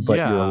going to, but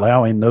you're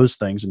allowing those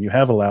things, and you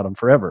have allowed them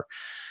forever.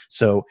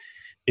 So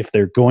if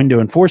they're going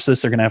to enforce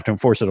this, they're going to have to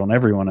enforce it on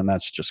everyone, and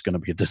that's just going to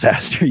be a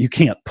disaster. You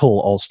can't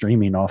pull all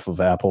streaming off of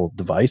Apple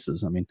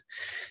devices. I mean,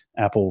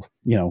 Apple,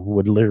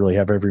 would literally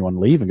have everyone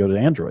leave and go to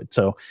Android.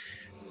 So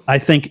I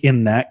think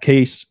in that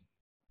case,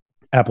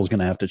 Apple's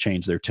going to have to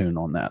change their tune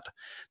on that.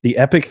 The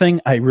Epic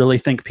thing, I really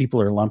think people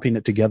are lumping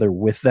it together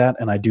with that,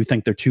 and I do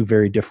think they're two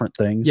very different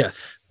things.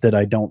 Yes. That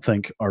I don't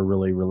think are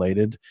really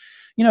related.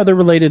 They're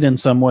related in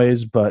some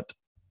ways, but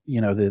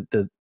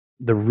the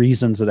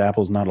reasons that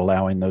Apple's not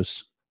allowing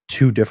those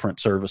two different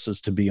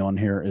services to be on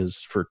here is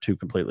for two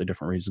completely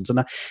different reasons.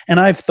 And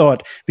I've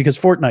thought, because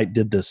Fortnite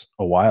did this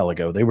a while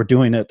ago, they were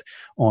doing it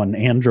on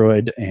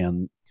Android,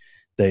 and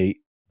they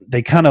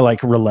kind of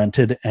like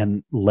relented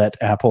and let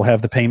Apple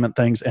have the payment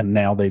things, and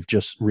now they've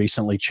just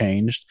recently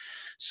changed.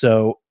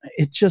 So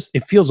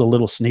it feels a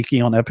little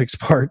sneaky on Epic's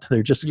part.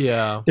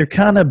 They're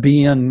kind of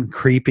being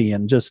creepy,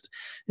 and just,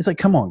 it's like,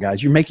 come on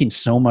guys, you're making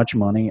so much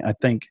money. I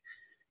think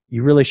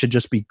you really should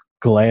just be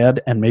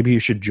glad, and maybe you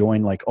should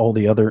join like all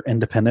the other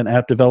independent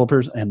app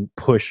developers and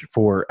push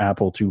for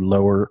Apple to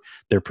lower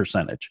their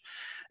percentage.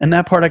 And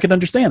that part I could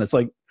understand. It's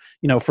like,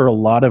 for a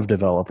lot of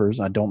developers,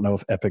 I don't know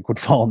if Epic would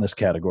fall in this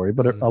category,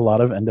 but a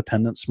lot of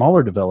independent,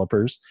 smaller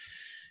developers,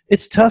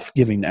 it's tough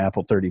giving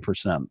Apple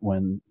 30%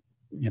 when,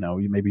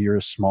 maybe you're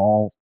a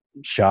small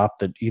shop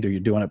that either you're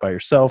doing it by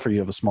yourself or you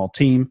have a small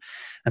team.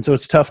 And so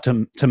it's tough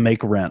to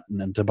make rent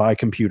and to buy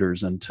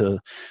computers and to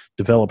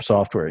develop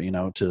software,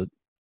 to,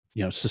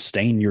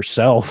 sustain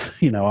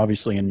yourself,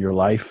 obviously in your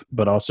life,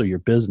 but also your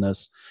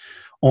business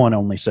on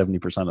only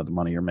 70% of the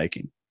money you're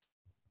making.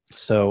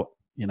 So,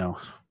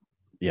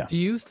 yeah. Do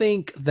you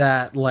think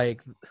that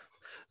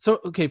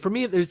okay, for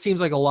me, it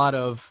seems like a lot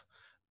of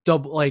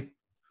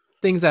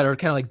things that are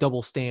kind of like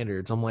double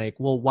standards. I'm like,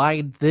 well,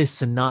 why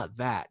this and not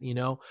that,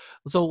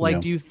 So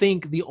do you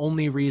think the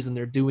only reason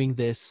they're doing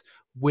this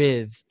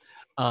with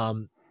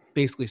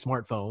basically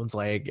smartphones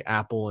like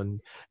Apple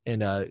and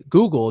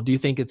Google, do you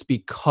think it's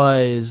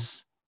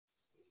because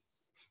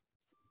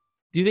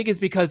they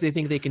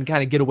think they can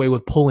kind of get away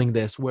with pulling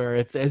this, where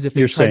as if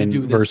they're trying to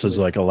do this versus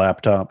like a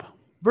laptop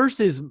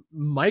versus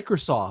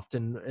Microsoft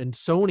and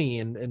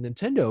Sony and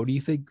Nintendo? Do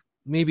you think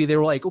maybe they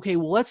were like, okay,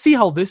 well, let's see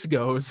how this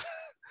goes.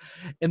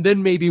 And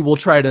then maybe we'll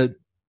try to,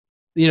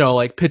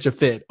 pitch a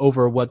fit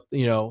over what,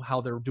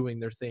 how they're doing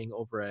their thing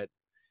over at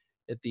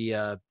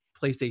the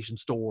PlayStation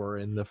store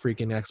and the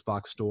freaking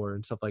Xbox store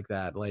and stuff like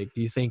that. Like,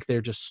 do you think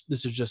this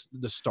is just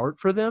the start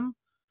for them?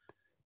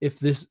 If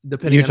this,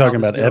 depending You're on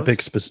talking how about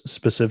Epic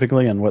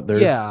specifically and what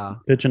they're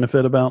pitching a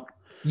fit about?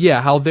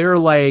 Yeah, how they're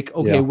like,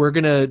 okay, we're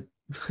going to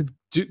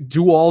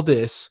do all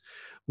this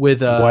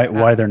with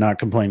why they're not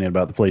complaining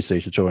about the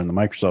PlayStation store and the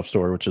Microsoft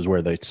store, which is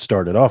where they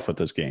started off with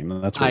this game.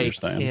 And that's what you're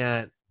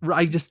saying.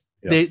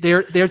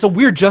 There's a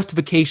weird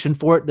justification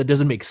for it that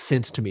doesn't make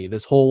sense to me.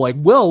 This whole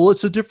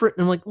it's a different.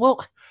 And I'm like,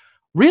 well,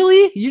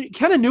 really? You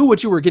kind of knew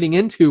what you were getting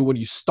into when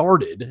you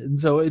started, and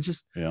so it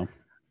just,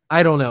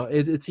 I don't know.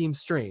 It seems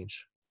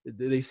strange.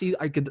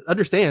 I could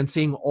understand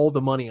seeing all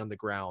the money on the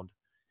ground,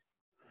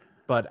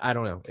 but I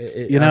don't know.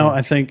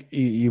 I think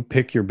you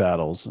pick your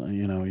battles.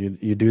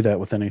 You do that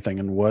with anything,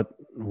 and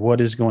what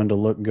is going to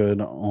look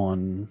good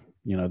on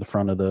the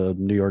front of the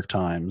New York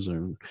Times,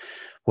 or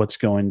what's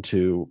going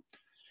to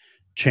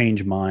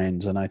change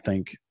minds. And I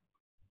think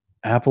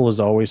Apple is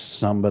always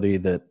somebody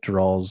that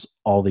draws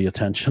all the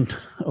attention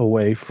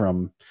away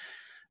from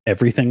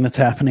everything that's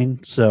happening.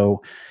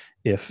 So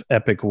if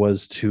Epic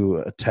was to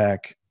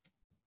attack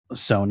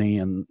Sony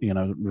and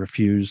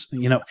refuse,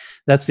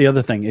 that's the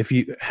other thing.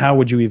 How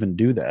would you even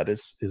do that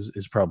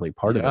is probably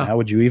part of it. How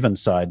would you even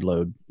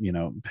sideload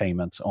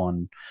payments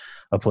on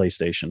a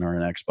PlayStation or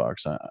an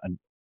Xbox?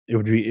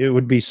 It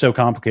would be so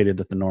complicated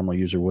that the normal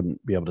user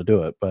wouldn't be able to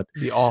do it. But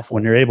it'd be awful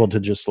when you're able to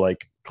just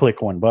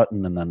click one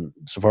button and then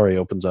Safari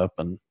opens up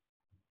and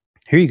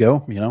here you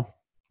go,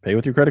 pay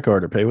with your credit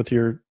card or pay with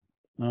your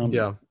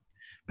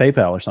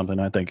PayPal or something.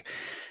 I think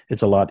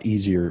it's a lot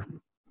easier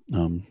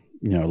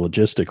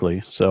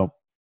logistically. So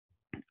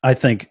I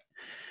think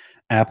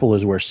Apple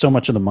is where so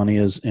much of the money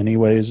is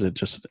anyways.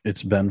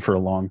 It's been for a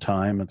long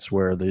time. It's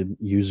where the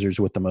users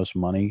with the most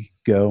money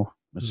go.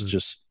 It's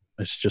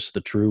just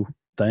the true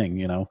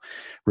thing.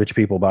 Rich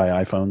people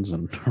buy iPhones,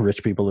 and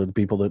rich people are the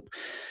people that,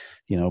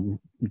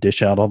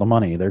 dish out all the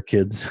money. Their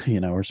kids,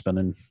 are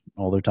spending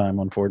all their time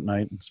on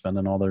Fortnite and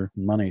spending all their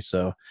money.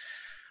 So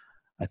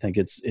I think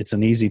it's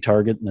an easy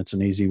target, and it's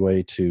an easy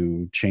way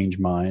to change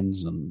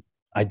minds. And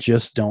I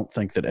just don't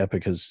think that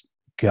Epic has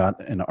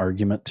got an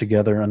argument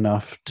together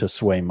enough to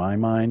sway my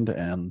mind.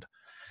 And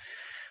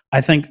I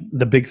think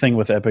the big thing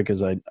with Epic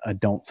is I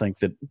don't think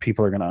that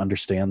people are going to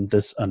understand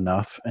this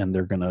enough, and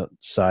they're going to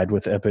side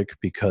with Epic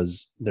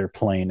because they're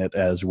playing it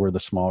as we're the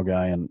small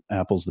guy and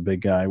Apple's the big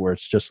guy, where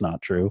it's just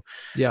not true.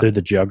 Yeah. They're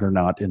the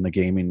juggernaut in the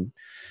gaming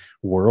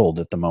world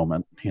at the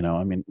moment.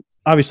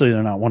 Obviously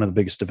they're not one of the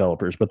biggest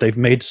developers, but they've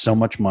made so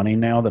much money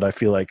now that I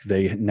feel like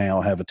they now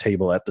have a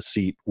table at the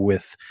seat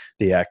with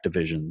the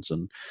Activisions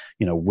and,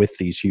 with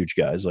these huge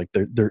guys. Like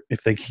they're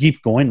if they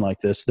keep going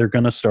like this, they're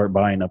going to start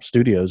buying up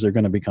studios. They're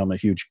going to become a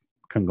huge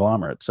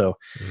conglomerate. So,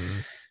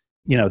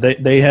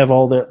 they have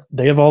all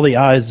the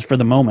eyes for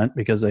the moment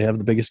because they have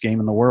the biggest game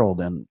in the world.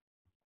 And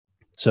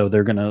so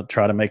they're going to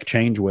try to make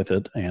change with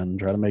it and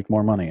try to make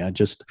more money.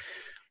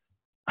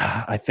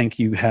 I think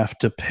you have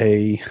to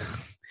pay.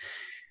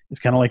 It's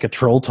kind of like a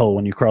troll toll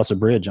when you cross a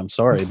bridge. I'm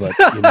sorry,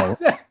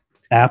 but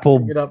Apple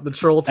get up the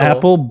troll toll.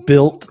 Apple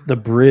built the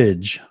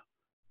bridge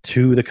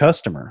to the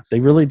customer.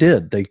 They really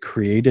did. They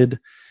created,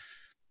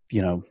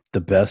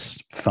 the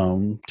best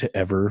phone to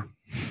ever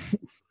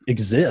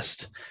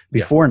exist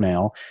before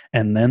now,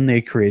 and then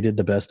they created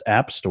the best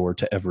app store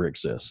to ever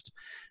exist.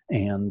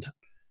 And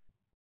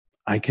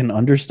I can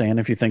understand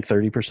if you think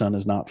 30%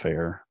 is not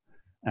fair.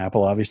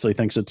 Apple obviously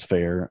thinks it's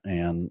fair,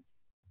 and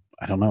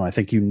I don't know. I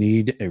think you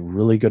need a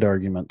really good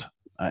argument.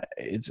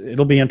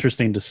 It'll be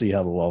interesting to see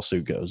how the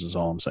lawsuit goes, is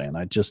all I'm saying.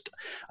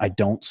 I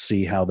don't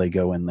see how they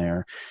go in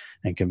there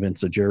and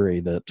convince a jury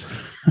that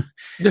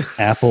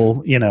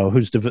Apple,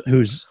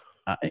 who's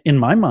in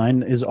my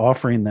mind is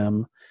offering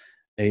them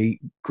a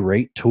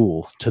great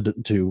tool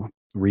to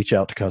reach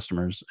out to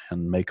customers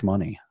and make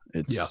money.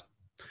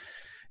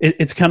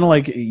 It's kind of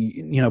like,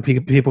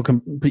 people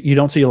you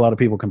don't see a lot of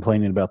people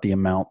complaining about the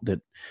amount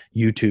that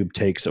YouTube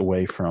takes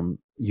away from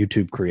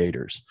YouTube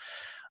creators.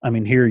 I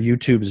mean, here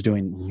YouTube is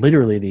doing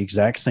literally the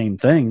exact same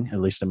thing, at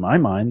least in my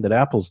mind, that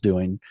Apple's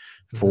doing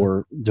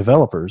for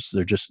developers.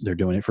 They're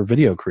doing it for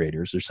video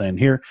creators. They're saying,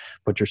 here,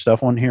 put your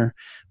stuff on here.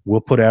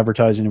 We'll put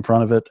advertising in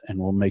front of it and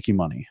we'll make you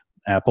money.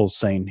 Apple's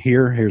saying,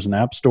 here's an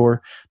app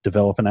store,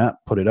 develop an app,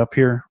 put it up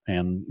here,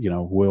 and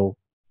we'll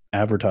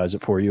advertise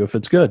it for you if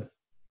it's good.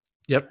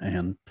 Yep.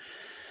 And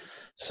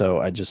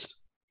so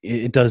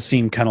it does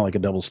seem kind of like a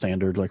double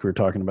standard, like we were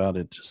talking about.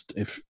 It just,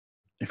 if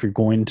you're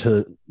going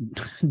to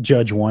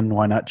judge one,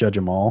 why not judge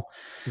them all?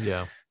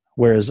 Yeah.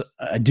 Whereas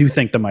I do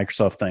think the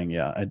Microsoft thing,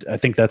 I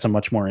think that's a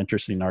much more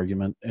interesting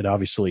argument. It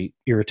obviously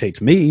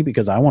irritates me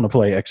because I want to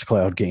play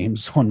xCloud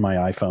games on my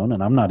iPhone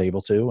and I'm not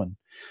able to. And,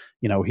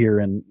 here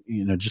in,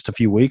 just a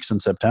few weeks in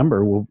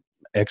September,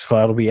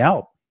 xCloud will be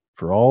out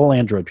for all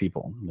Android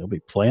people. They'll be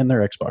playing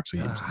their Xbox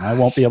games and I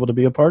won't be able to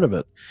be a part of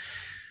it.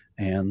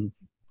 And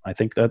I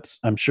think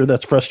I'm sure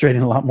that's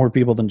frustrating a lot more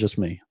people than just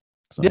me.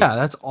 So. Yeah,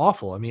 that's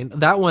awful. I mean,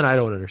 that one I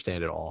don't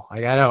understand at all.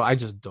 I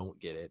just don't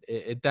get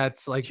it.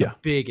 That's like the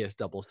biggest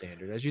double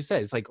standard. As you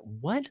said, it's like,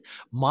 what?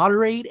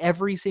 Moderate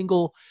every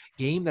single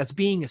game that's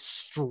being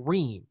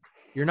streamed.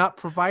 You're not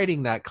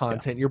providing that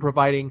content. You're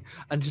providing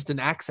just an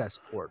access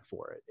port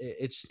for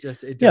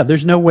it.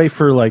 There's no way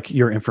for like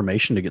your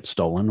information to get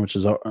stolen, which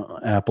is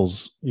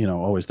Apple's,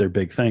 always their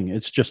big thing.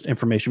 It's just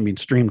information being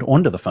streamed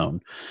onto the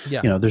phone.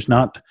 Yeah. There's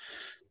no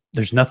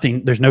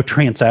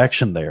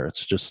transaction there.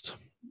 It's just,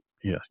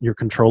 you're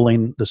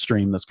controlling the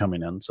stream that's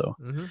coming in. So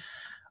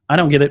I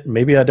don't get it.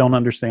 Maybe I don't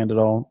understand it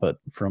all, but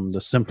from the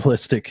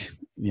simplistic,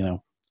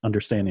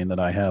 understanding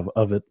that I have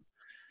of it,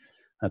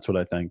 that's what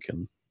I think.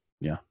 And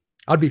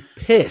I'd be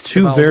pissed.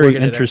 Two very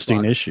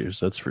interesting issues,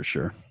 that's for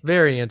sure.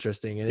 Very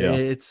interesting. And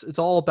it's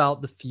all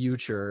about the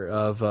future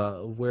of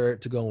where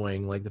it's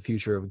going, like the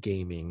future of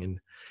gaming.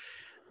 And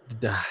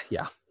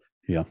Yeah.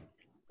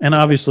 And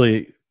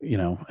obviously,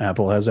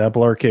 Apple has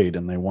Apple Arcade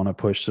and they want to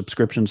push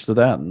subscriptions to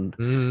that.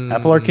 And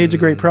Apple Arcade's a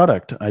great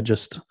product. I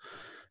just,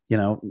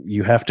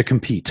 you have to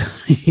compete.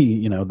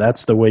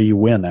 That's the way you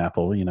win,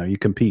 Apple. You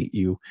compete.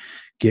 You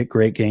get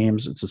great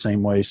games. It's the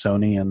same way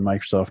Sony and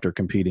Microsoft are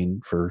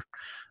competing for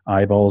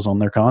eyeballs on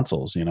their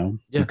consoles. You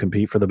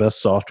compete for the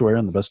best software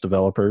and the best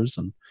developers.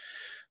 And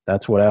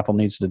that's what Apple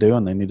needs to do.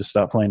 And they need to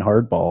stop playing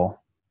hardball.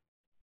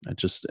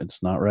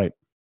 It's not right.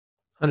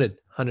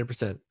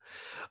 100%.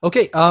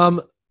 Okay.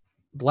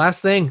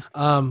 Last thing,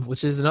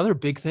 which is another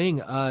big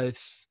thing.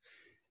 It's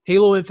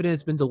Halo Infinite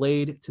has been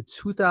delayed to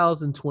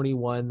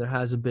 2021. There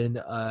hasn't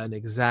been an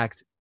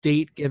exact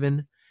date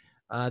given.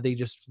 They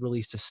just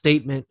released a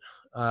statement,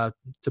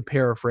 to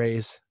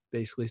paraphrase,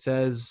 basically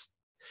says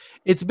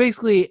it's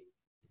basically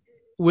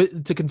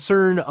to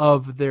concern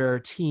of their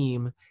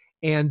team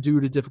and due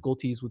to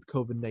difficulties with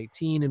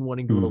COVID-19 and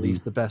wanting to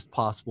release the best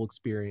possible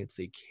experience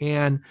they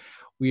can,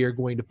 we are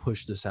going to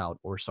push this out,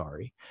 or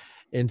sorry.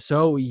 And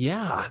so,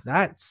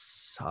 that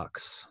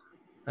sucks.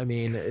 I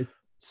mean, it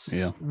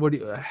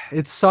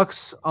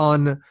sucks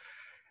on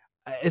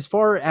as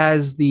far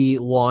as the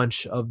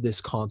launch of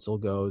this console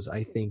goes.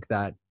 I think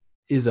that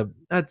it's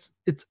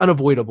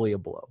unavoidably a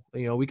blow.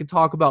 We can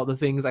talk about the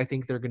things I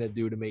think they're going to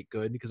do to make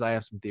good, because I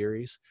have some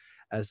theories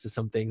as to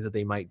some things that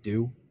they might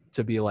do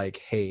to be like,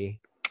 hey,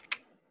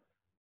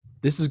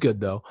 this is good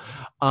though.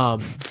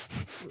 But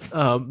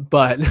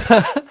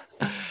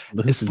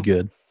this is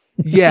good.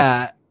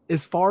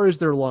 As far as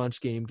their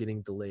launch game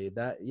getting delayed,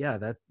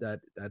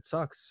 that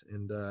sucks,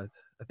 and I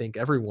think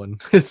everyone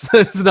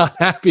is not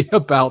happy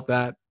about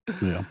that.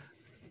 Yeah.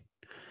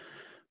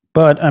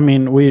 But I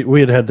mean,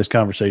 we had this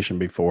conversation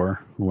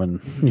before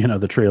when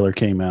the trailer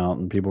came out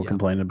and people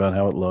complained about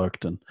how it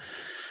looked, and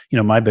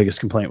my biggest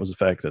complaint was the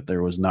fact that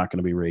there was not going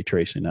to be ray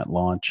tracing at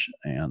launch,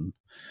 and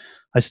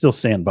I still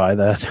stand by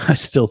that. I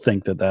still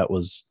think that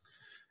was,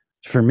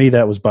 for me,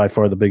 that was by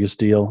far the biggest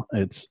deal.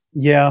 It's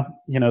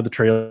the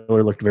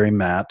trailer looked very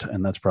matte,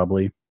 and that's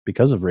probably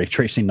because of ray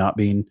tracing not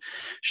being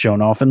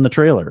shown off in the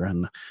trailer.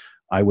 And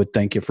I would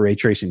think if ray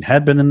tracing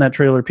had been in that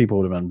trailer, people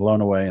would have been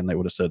blown away and they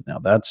would have said, now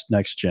that's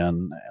next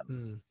gen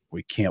and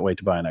we can't wait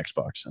to buy an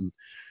Xbox. And,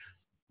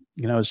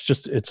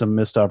 it's a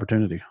missed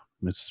opportunity.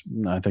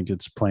 I think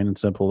it's plain and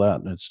simple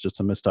that. It's just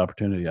a missed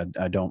opportunity.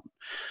 I don't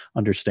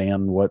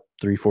understand what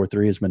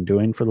 343 has been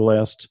doing for the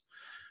last,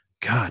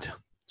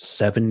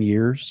 7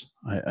 years.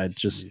 I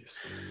just,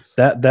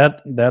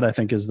 that I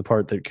think is the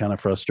part that kind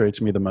of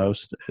frustrates me the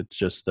most. It's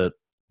just that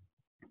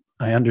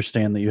I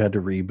understand that you had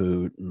to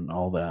reboot and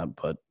all that,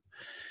 but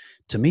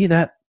to me,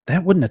 that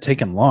wouldn't have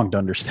taken long to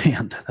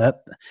understand.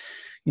 That,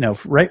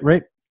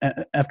 right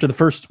after the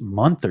first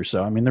month or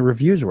so, I mean, the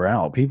reviews were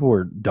out. People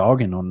were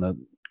dogging on the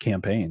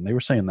campaign. They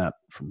were saying that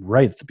from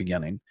right at the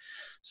beginning.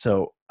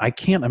 So I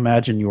can't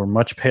imagine you were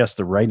much past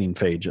the writing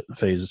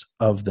phase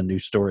of the new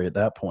story at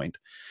that point.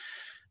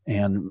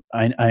 And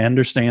I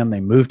understand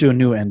they moved to a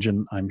new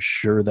engine. I'm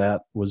sure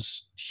that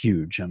was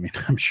huge. I mean,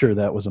 I'm sure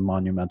that was a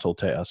monumental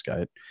task.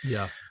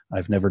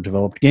 I've never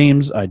developed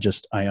games. I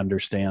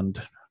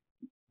understand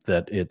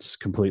that it's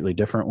completely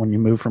different when you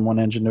move from one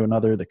engine to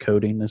another. The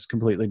coding is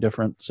completely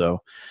different.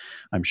 So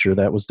I'm sure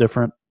that was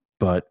different.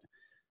 But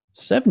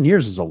 7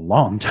 years is a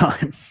long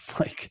time.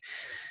 Like,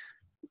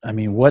 I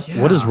mean, what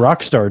does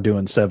Rockstar do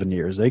in 7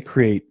 years? They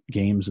create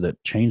games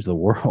that change the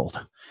world.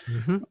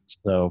 Mm-hmm.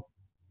 So,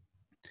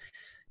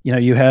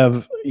 you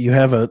have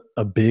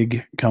a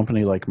big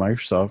company like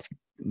Microsoft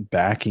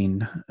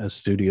backing a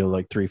studio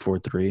like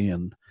 343,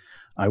 and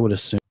I would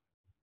assume.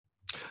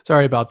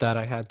 Sorry about that.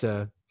 I had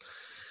to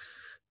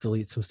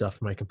delete some stuff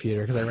from my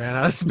computer because I ran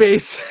out of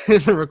space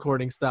and the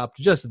recording stopped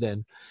just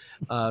then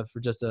for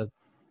just a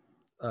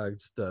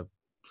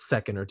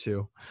second or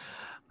two.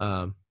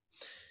 But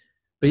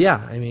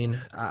yeah, I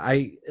mean,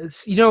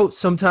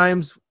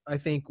 sometimes I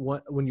think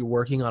when you're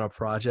working on a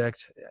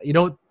project, I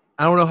don't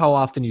know how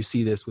often you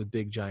see this with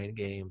big giant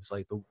games,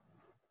 like the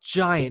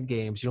giant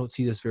games. You don't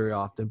see this very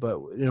often, but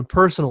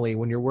personally,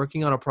 when you're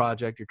working on a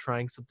project, you're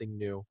trying something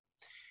new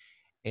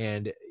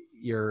and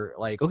you're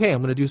like, okay,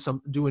 I'm going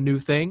to do a new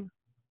thing.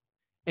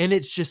 And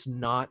it's just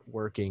not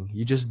working.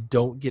 You just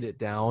don't get it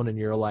down, and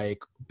you're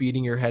like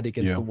beating your head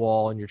against the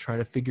wall, and you're trying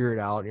to figure it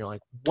out. And you're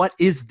like, "What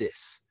is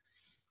this?"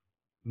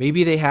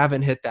 Maybe they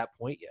haven't hit that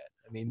point yet.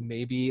 I mean,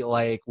 maybe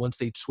like once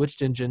they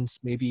switched engines,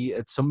 maybe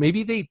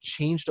they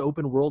changed to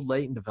open world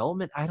late in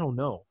development. I don't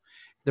know.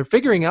 They're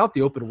figuring out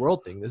the open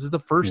world thing. This is the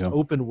first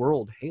open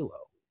world Halo,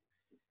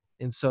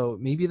 and so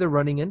maybe they're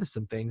running into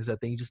some things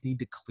that they just need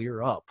to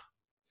clear up.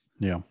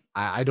 Yeah,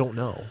 I don't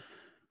know.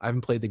 I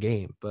haven't played the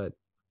game, but.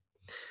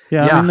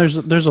 Yeah, I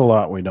mean, there's a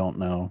lot we don't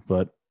know,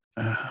 but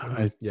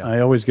I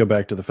always go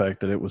back to the fact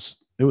that it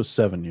was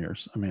 7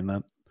 years. I mean,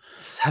 that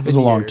was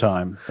a long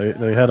time.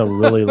 They had a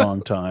really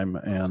long time,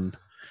 and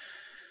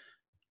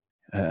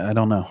I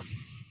don't know.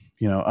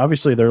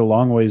 Obviously they're a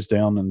long ways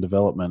down in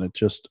development. It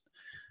just,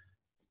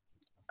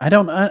 I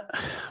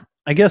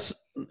guess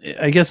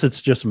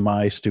it's just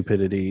my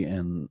stupidity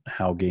in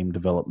how game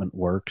development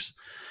works.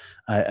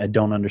 I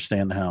don't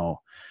understand how.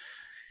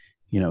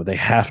 They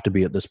have to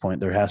be at this point.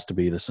 There has to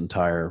be this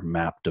entire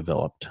map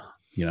developed.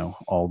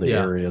 All the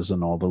areas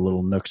and all the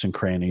little nooks and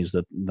crannies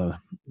that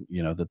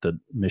the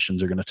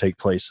missions are going to take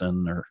place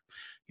in, or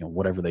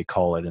whatever they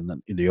call it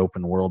in the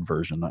open world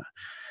version.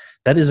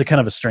 That is a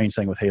kind of a strange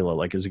thing with Halo.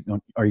 Like,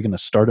 are you going to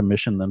start a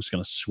mission, then it's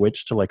going to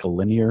switch to like a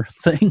linear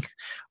thing,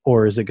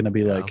 or is it going to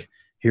be like,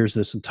 here's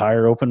this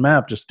entire open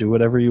map, just do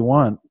whatever you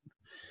want?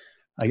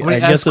 I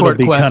guess it'll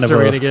be kind of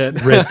a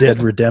Red Dead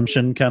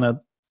Redemption kind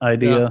of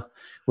idea. Yeah.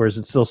 Whereas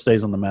it still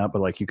stays on the map,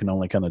 but like you can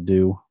only kind of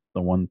do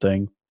the one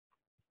thing.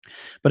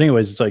 But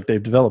anyways, it's like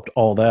they've developed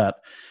all that.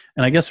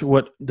 And I guess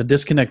what the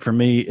disconnect for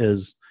me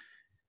is,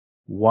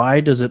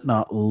 why does it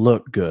not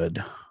look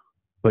good,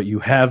 but you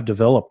have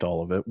developed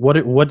all of it?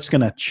 What's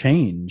going to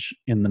change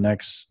in the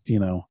next,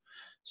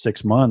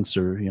 6 months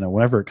or,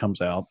 whenever it comes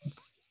out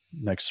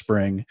next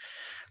spring?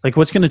 Like,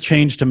 what's going to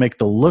change to make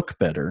the look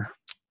better?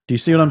 Do you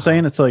see what I'm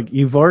saying? It's like,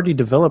 you've already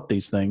developed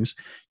these things.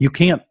 You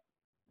can't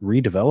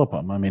redevelop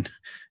them. I mean,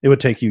 it would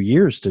take you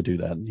years to do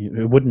that.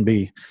 It wouldn't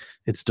be,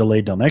 it's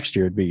delayed till next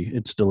year.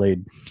 It's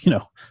delayed,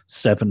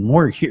 7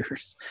 more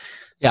years.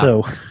 Yeah.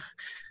 So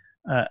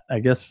I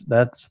guess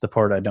that's the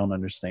part I don't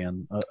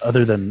understand,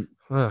 other than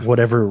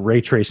whatever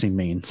ray tracing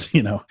means.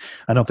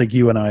 I don't think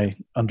you and I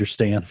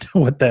understand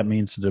what that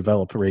means to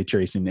develop ray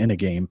tracing in a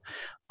game.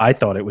 I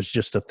thought it was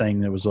just a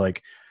thing that was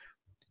like,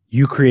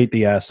 you create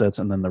the assets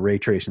and then the ray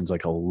tracing is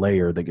like a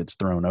layer that gets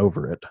thrown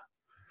over it.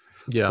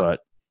 Yeah.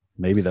 But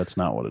maybe that's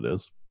not what it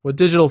is. What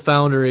Digital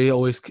Foundry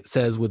always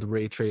says with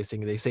ray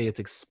tracing, they say it's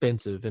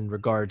expensive in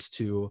regards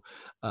to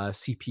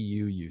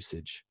CPU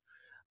usage,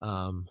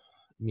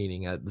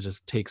 meaning it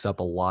just takes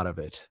up a lot of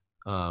it.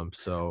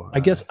 So I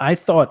guess I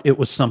thought it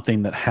was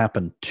something that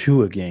happened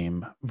to a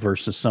game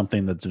versus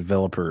something that the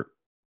developer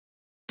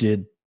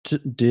did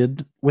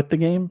with the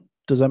game.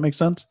 Does that make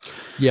sense?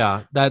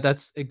 Yeah,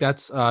 that's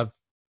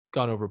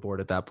gone overboard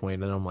at that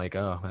point, and I'm like,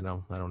 oh, I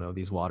don't know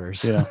these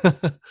waters. Yeah.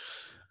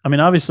 I mean,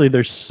 obviously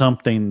there's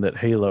something that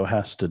Halo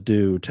has to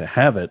do to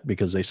have it,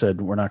 because they said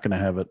we're not going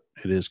to have it.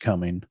 It is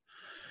coming.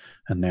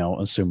 And now,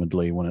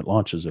 assumedly, when it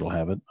launches, it'll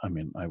have it. I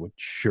mean, I would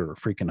sure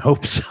freaking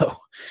hope so.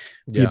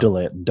 If you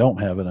delay it and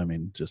don't have it, I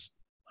mean,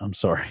 I'm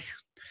sorry.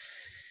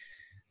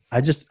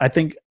 I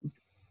think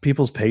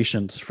people's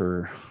patience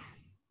for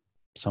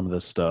some of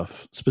this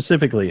stuff,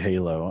 specifically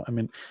Halo. I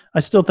mean,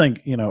 I still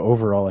think,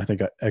 overall, I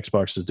think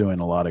Xbox is doing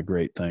a lot of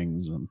great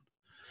things. And,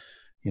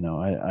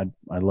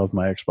 I love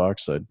my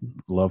Xbox. I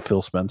love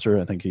Phil Spencer.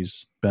 I think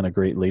he's been a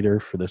great leader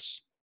for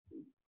this,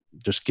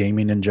 just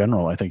gaming in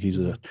general. I think he's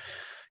a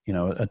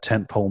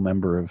tentpole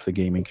member of the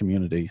gaming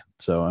community.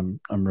 So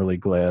I'm really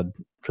glad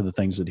for the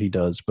things that he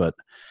does. But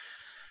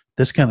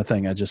this kind of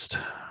thing, I just,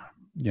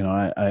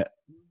 I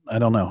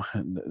don't know.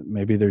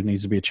 Maybe there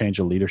needs to be a change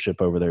of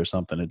leadership over there or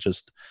something. It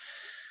just,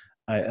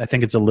 I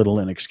think it's a little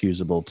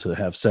inexcusable to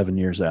have 7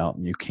 years out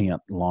and you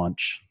can't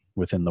launch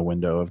within the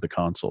window of the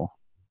console.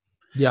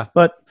 Yeah.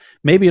 But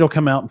maybe it'll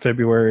come out in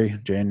February,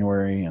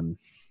 January, and,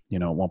 it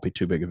won't be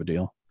too big of a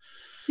deal.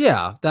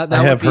 Yeah. That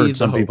I have heard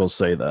some people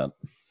say that.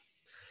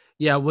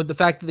 Yeah, with the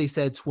fact that they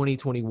said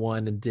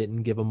 2021 and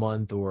didn't give a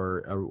month or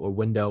a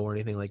window or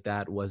anything like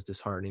that was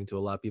disheartening to a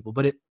lot of people.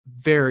 But it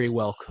very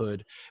well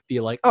could be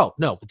like, oh,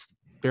 no, it's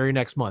very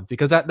next month,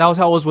 because that was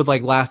how it was with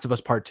like Last of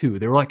Us Part 2.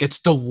 They were like, it's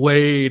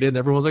delayed, and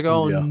everyone's like,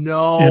 oh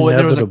no, and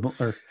there was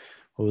like, or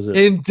what was it?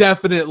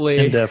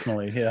 Indefinitely.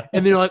 Yeah.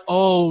 And they're like,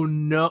 oh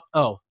no,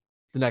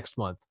 the next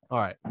month. All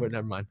right, but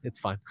never mind, it's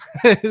fine.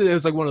 It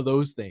was like one of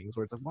those things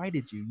where it's like, why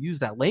did you use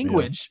that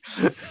language?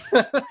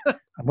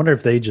 I wonder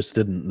if they just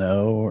didn't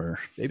know, or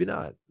maybe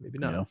not.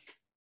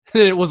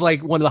 It was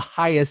like one of the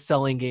highest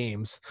selling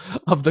games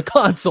of the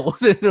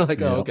consoles. And they're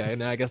like, oh, okay,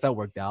 now I guess that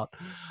worked out.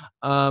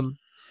 But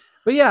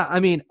yeah, I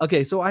mean,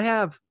 okay, so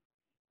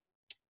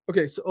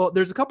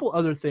there's a couple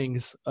other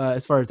things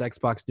as far as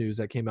Xbox news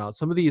that came out.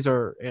 Some of these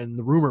are in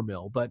the rumor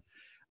mill, but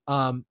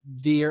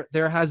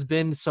there has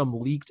been some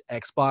leaked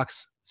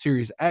Xbox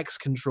Series X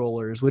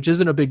controllers, which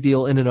isn't a big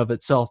deal in and of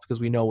itself because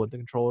we know what the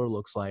controller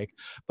looks like,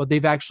 but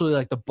they've actually,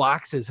 like, the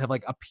boxes have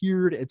like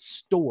appeared at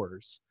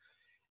stores.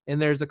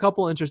 And there's a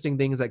couple interesting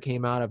things that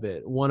came out of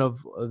it. One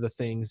of the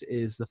things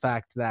is the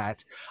fact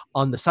that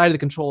on the side of the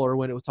controller,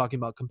 when it was talking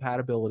about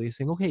compatibility,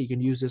 saying, okay, you can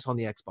use this on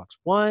the Xbox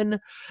One,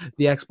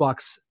 the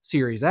Xbox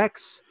Series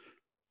X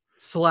 /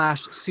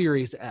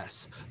 Series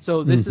S.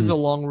 So this is a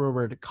long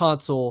rumored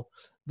console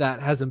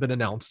that hasn't been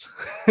announced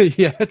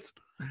yet.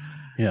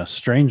 Yeah,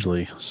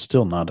 strangely,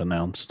 still not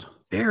announced.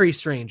 Very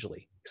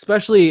strangely,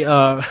 especially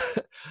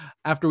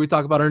after we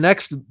talk about our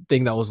next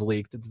thing that was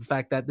leaked, it's the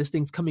fact that this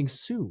thing's coming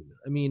soon.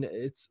 I mean,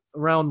 it's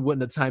around when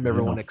the time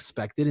everyone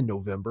expected in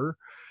November.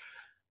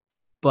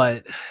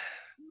 But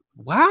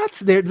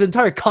what? There's an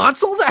entire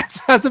console that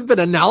hasn't been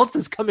announced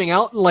is coming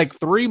out in like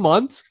 3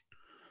 months?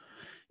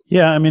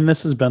 Yeah, I mean,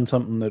 this has been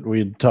something that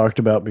we'd talked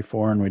about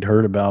before and we'd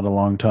heard about a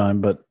long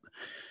time, but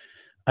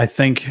I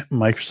think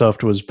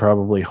Microsoft was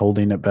probably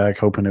holding it back,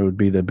 hoping it would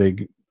be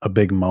a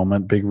big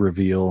moment, big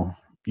reveal,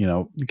 you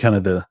know, kind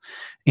of the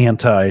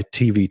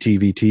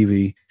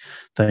anti-TV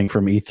thing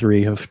from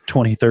E3 of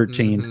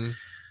 2013. Mm-hmm.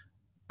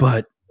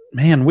 But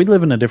man, we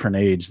live in a different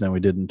age than we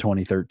did in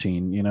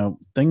 2013. You know,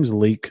 things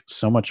leak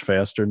so much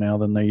faster now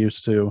than they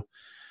used to.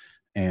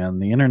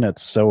 And the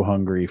internet's so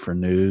hungry for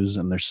news,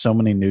 and there's so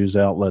many news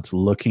outlets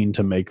looking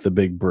to make the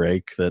big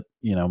break that,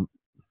 you know,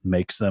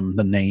 makes them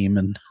the name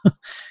in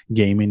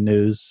gaming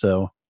news.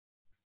 So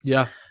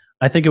yeah,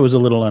 I think it was a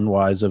little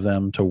unwise of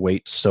them to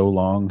wait so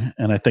long,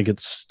 and I think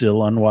it's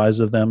still unwise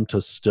of them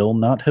to still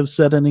not have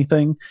said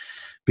anything,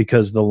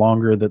 because the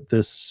longer that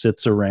this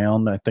sits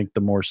around, I think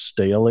the more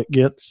stale it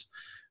gets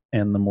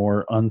and the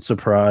more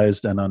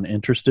unsurprised and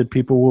uninterested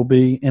people will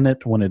be in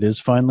it when it is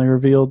finally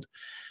revealed.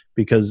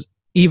 Because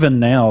even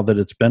now that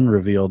it's been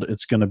revealed,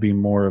 it's going to be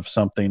more of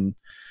something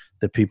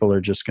that people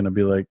are just going to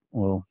be like,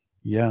 well,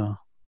 yeah,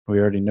 we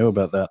already knew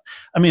about that.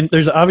 I mean,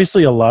 there's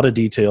obviously a lot of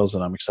details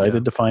that I'm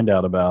excited to find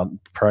out about,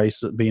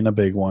 price being a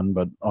big one,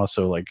 but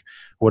also like,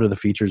 what are the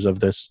features of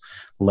this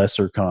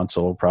lesser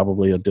console,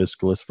 probably a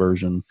discless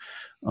version.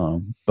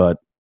 But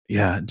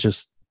yeah,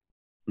 just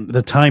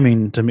the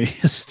timing to me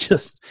is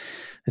just,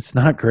 it's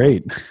not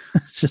great.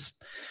 It's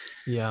just,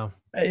 yeah.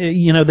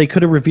 You know, they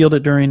could have revealed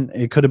it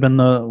it could have been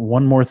the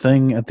one more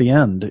thing at the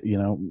end. You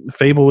know,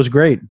 Fable was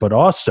great, but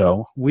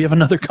also we have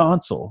another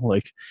console.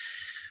 Like,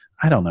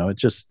 I don't know.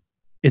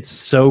 It's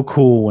so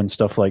cool when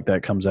stuff like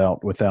that comes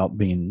out without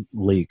being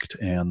leaked.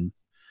 And,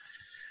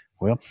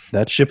 well,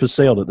 that ship has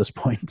sailed at this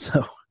point.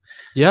 So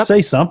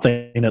say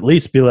something, at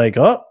least be like,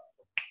 oh,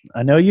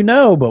 I know you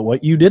know, but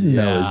what you didn't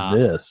know is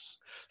this.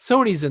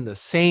 Sony's in the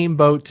same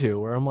boat too,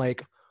 where I'm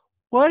like,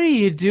 what are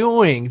you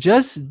doing?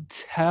 Just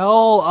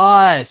tell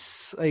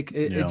us. Like,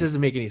 it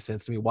doesn't make any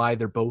sense to me why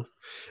they're both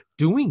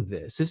doing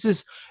this. This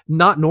is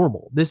not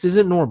normal. This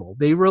isn't normal.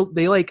 They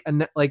like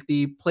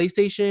the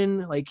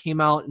PlayStation like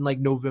came out in like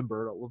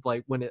November of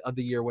like of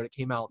the year when it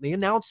came out. They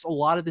announced a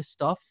lot of this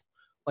stuff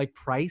like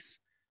price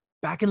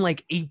back in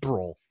like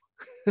April.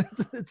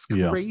 It's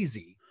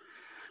crazy.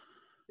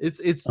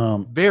 It's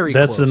very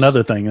that's close.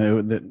 Another thing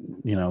that,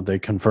 you know, they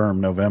confirmed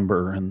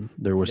November, and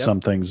there were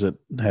some things that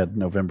had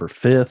November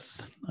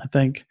 5th, I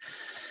think.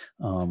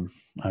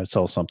 I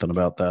saw something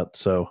about that.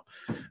 So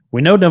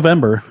we know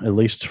November, at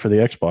least for the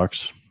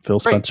Xbox. Phil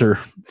Spencer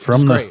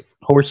from the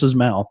horse's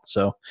mouth.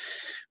 So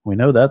we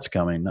know that's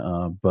coming.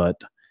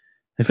 But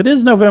if it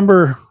is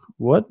November,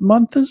 what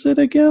month is it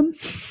again?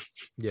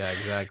 Yeah,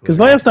 exactly. Because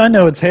last I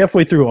know, it's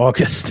halfway through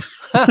August.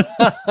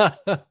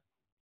 That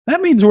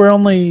means we're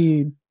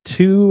only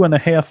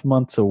 2.5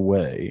 months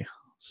away.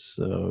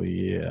 So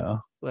yeah.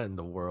 What in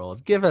the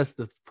world? Give us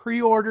the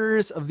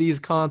pre-orders of these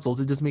consoles.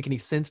 It doesn't make any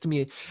sense to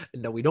me.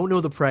 No, we don't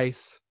know the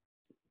price.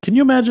 Can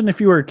you imagine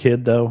if you were a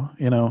kid, though?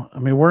 You know, I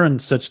mean, we're in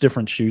such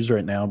different shoes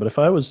right now, but if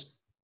I was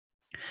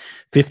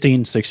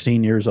 15,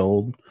 16 years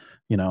old,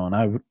 you know, and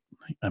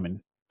I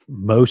mean,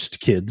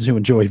 most kids who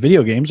enjoy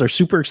video games are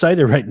super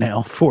excited right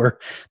now for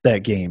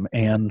that game,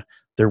 and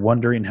they're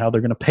wondering how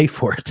they're going to pay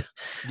for it.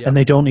 Yeah. And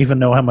they don't even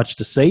know how much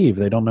to save.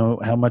 They don't know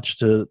how much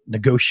to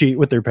negotiate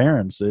with their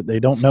parents. They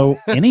don't know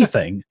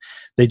anything.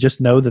 They just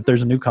know that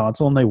there's a new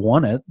console and they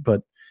want it.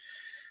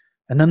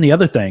 And then the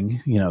other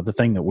thing, you know, the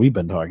thing that we've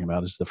been talking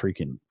about is the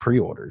freaking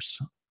pre-orders.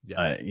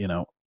 Yeah. You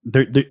know,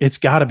 it's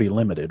got to be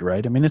limited,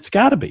 right? I mean, it's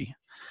got to be.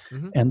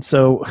 Mm-hmm. And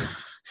so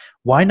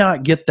Why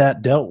not get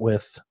that dealt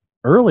with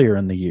earlier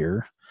in the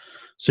year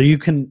so you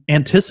can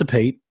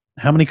anticipate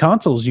how many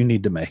consoles you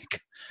need to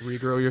make?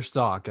 Regrow your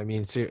stock. I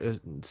mean,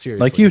 seriously.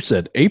 Like you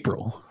said,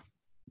 April,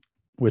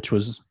 which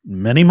was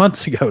many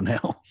months ago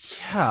now.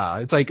 Yeah,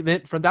 it's like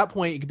that. From that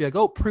point, you could be like,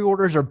 "Oh,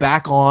 pre-orders are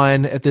back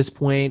on." At this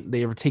point,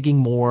 they are taking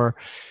more.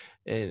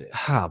 And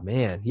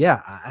man,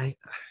 yeah, I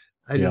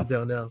just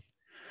don't know.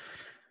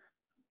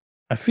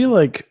 I feel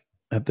like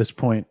at this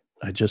point,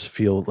 I just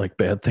feel like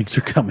bad things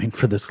are coming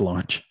for this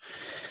launch.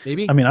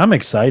 Maybe. I mean, I'm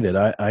excited.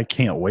 I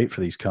can't wait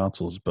for these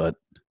consoles, but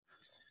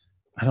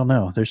I don't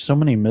know. There's so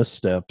many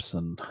missteps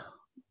and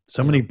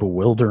so many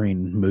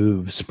bewildering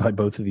moves by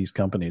both of these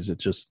companies.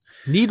 It's just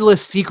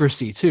needless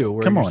secrecy too.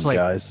 Where come you're on, just like,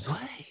 guys.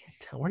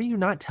 What are you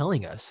not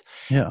telling us?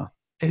 Yeah.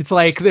 It's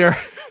like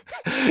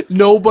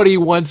nobody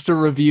wants to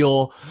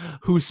reveal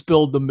who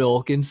spilled the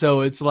milk. And so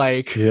it's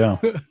like,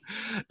 this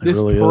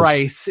really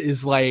price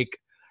is like,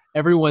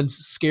 everyone's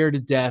scared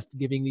to death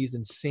giving these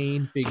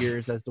insane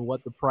figures as to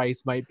what the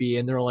price might be.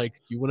 And they're like,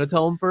 do you want to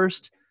tell them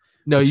first?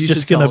 No, it's you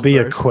just going to be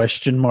a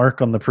question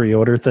mark on the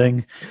pre-order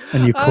thing,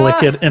 and you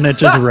click it, and it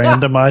just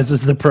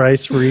randomizes the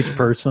price for each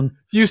person.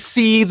 You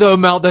see the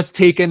amount that's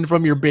taken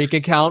from your bank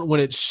account when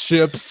it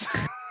ships.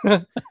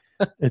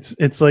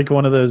 It's like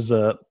one of those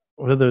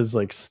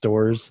like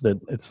stores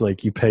that it's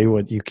like you pay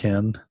what you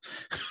can.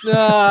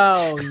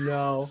 No.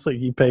 It's like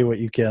you pay what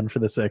you can for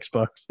this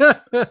Xbox.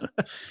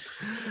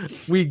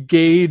 We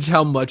gauge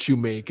how much you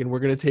make, and we're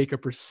gonna take a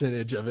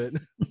percentage of it,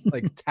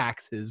 like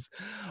taxes.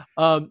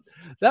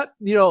 That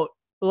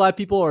a lot of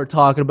people are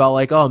talking about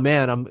like, oh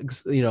man, I'm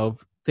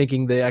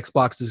thinking the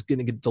Xbox is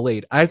gonna get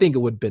delayed. I think it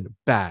would have been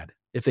bad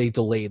if they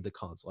delayed the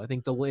console. I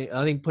think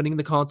putting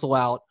the console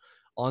out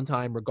on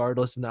time,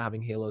 regardless of not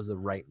having Halo, is the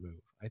right move.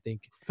 I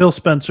think Phil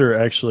Spencer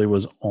actually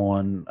was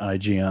on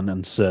IGN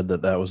and said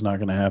that was not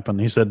going to happen.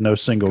 He said no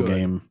single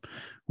game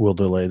will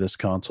delay this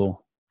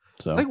console.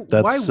 So like,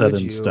 that's set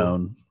in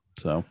stone.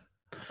 So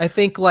I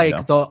think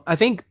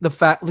the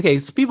fact,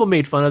 so people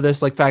made fun of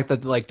this, like fact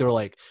that like they're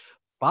like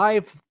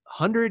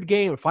 500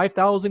 games,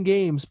 5,000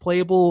 games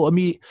playable.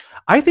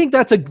 I think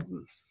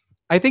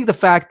the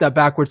fact that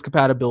backwards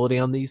compatibility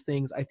on these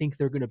things, I think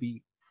they're going to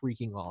be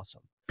freaking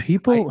awesome.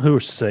 People who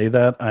say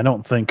that, I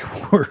don't think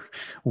were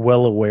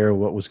well aware of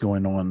what was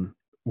going on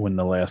when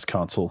the last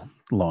console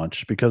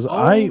launched, because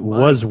I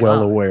was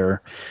well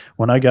aware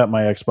when I got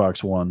my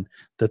Xbox One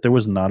that there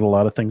was not a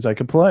lot of things I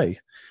could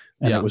play.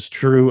 And it was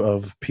true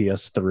of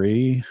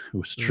PS3. It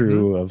was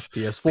true of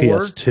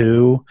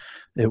PS4.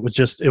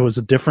 PS2. It was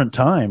a different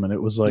time. And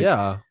it was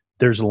like,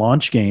 there's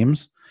launch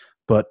games,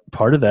 but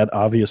part of that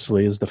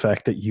obviously is the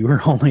fact that you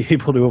were only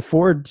able to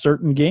afford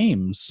certain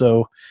games.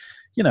 So,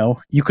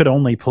 you could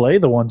only play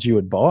the ones you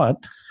had bought.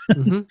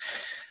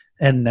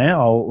 And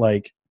now,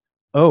 like,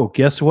 oh,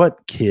 guess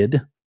what,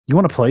 kid? You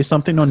want to play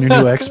something on your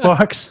new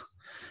Xbox?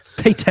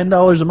 Pay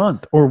 $10 a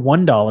month or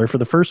 $1 for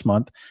the first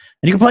month,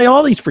 and you can play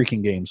all these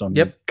freaking games on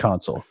your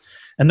console,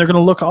 and they're going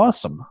to look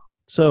awesome.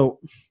 So,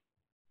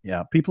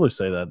 yeah, people who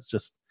say that,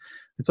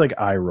 it's like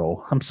eye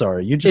roll. I'm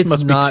sorry. You just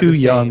must be too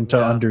young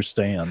to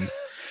understand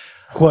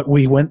what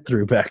we went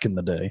through back in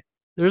the day.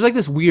 There's like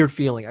this weird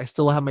feeling. I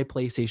still have my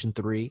PlayStation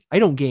 3. I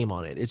don't game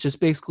on it. It's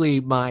just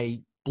basically my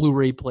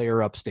Blu-ray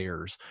player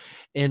upstairs.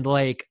 And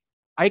like,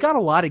 I got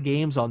a lot of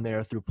games on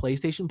there through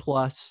PlayStation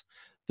Plus,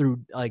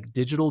 through like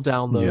digital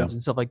downloads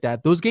and stuff like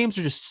that. Those games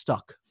are just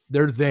stuck.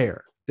 They're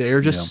there.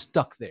 They're just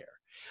stuck there.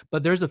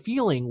 But there's a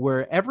feeling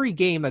where every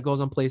game that goes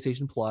on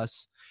PlayStation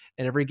Plus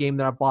and every game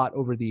that I bought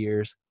over the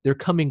years, they're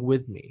coming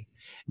with me.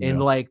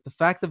 And like the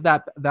fact of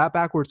that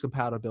backwards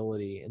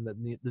compatibility, and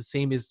the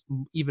same is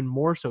even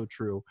more so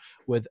true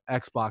with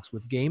Xbox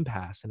with Game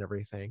Pass and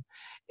everything.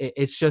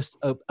 It's just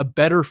a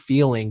better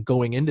feeling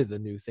going into the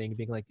new thing,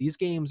 being like, these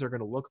games are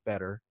going to look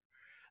better.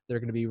 They're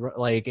going to be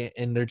like,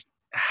 and they're,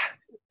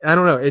 I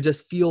don't know. It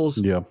just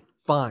feels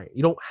fine.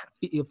 You don't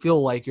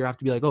feel like you have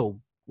to be like, oh,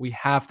 we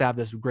have to have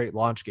this great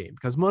launch game,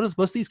 because most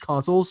of these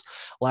consoles,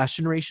 last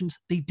generations,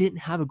 they didn't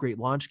have a great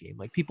launch game.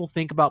 Like people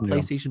think about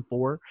PlayStation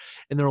 4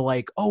 and they're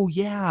like, oh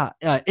yeah,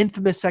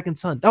 Infamous Second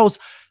Son. That was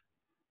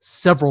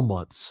several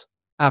months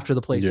after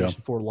the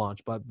PlayStation 4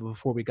 launch, but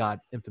before we got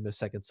Infamous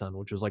Second Son,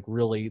 which was like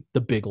really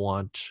the big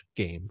launch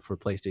game for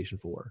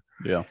PlayStation 4.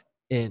 Yeah.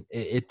 And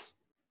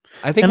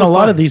I think, and a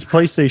lot of these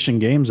PlayStation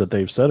games that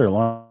they've said are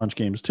launch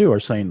games too are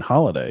saying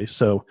holiday.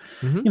 So,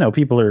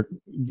 people are,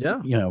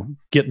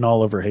 getting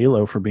all over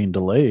Halo for being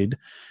delayed,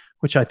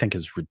 which I think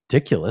is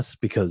ridiculous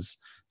because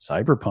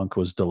Cyberpunk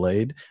was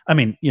delayed. I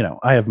mean,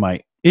 I have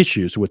my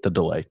issues with the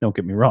delay. Don't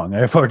get me wrong.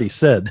 I've already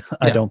said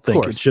I don't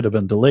think it should have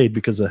been delayed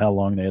because of how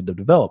long they had to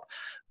develop.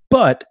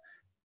 But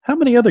how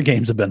many other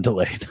games have been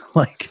delayed?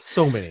 Like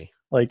so many.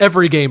 Like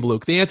every game,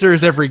 Luke. The answer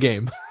is every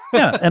game.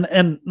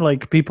 and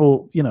like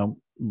people,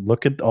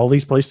 look at all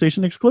these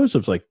PlayStation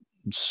exclusives. Like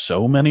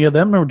so many of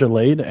them are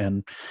delayed,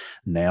 and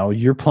now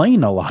you're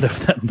playing a lot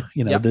of them.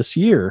 This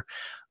year,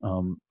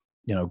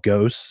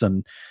 Ghosts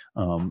and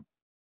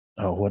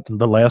what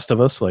The Last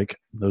of Us. Like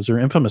those are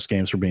infamous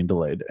games for being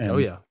delayed.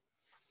 And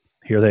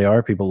here they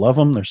are. People love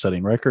them. They're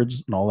setting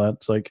records and all that.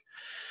 It's like,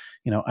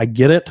 I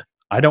get it.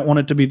 I don't want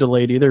it to be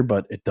delayed either,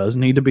 but it does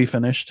need to be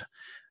finished.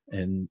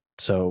 And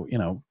so,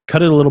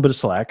 cut it a little bit of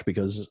slack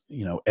because,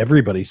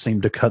 everybody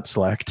seemed to cut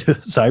slack to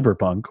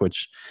Cyberpunk,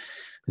 which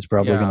is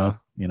probably going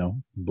to,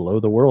 blow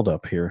the world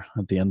up here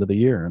at the end of the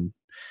year. And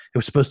it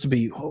was supposed to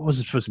be, what was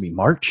it supposed to be,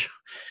 March?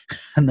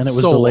 And then it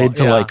was delayed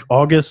to like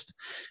August.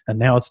 And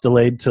now it's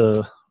delayed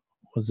to,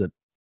 was it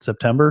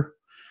September?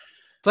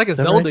 It's like a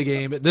Zelda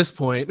game at this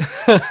point.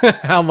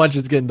 How much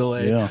it's getting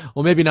delayed. Yeah.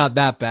 Well, maybe not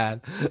that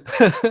bad.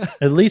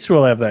 At least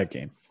we'll have that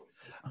game.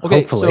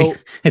 Okay, hopefully, so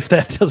if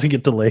that doesn't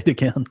get delayed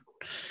again.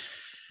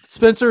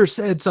 Spencer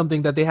said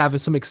something that they have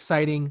some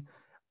exciting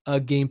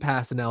Game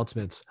Pass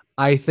announcements.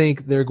 I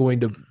think they're going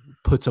to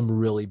put some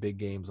really big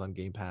games on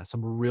Game Pass,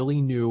 some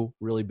really new,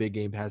 really big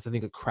Game Pass. I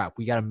think, crap,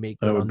 we got to make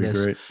good on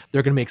this. Great.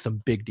 They're going to make some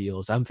big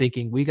deals. I'm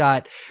thinking we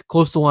got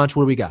close to launch.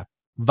 What do we got?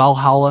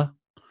 Valhalla,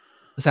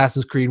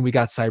 Assassin's Creed, and we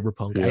got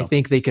Cyberpunk. Yeah. I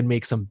think they can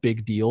make some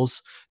big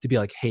deals to be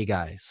like, hey,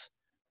 guys,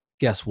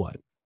 guess what?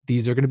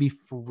 These are going to be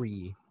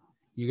free.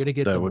 You're going to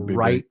get them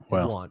right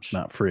at launch.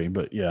 Not free,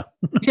 but yeah.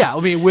 Yeah, I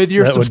mean, with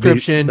your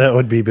subscription. That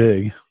would be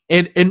big.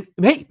 And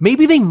hey,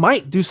 maybe they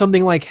might do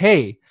something like,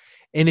 hey,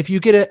 and if you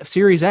get a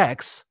Series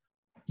X,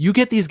 you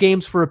get these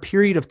games for a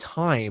period of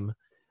time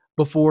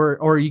before,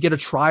 or you get a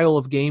trial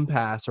of Game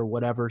Pass or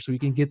whatever, so you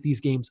can get these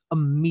games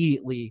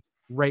immediately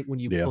right when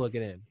you plug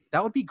it in.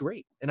 That would be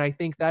great. And I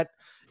think that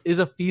is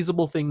a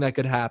feasible thing that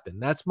could happen.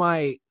 That's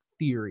my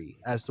theory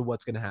as to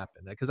what's going to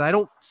happen, because I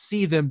don't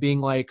see them being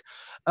like,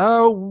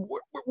 oh,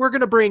 we're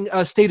going to bring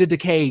State of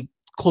Decay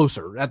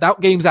closer.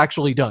 That game's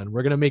actually done.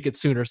 We're going to make it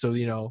sooner. So,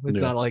 it's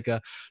not like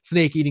a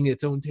snake eating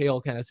its own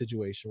tail kind of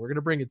situation. We're going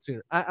to bring it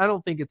sooner. I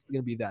don't think it's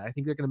going to be that. I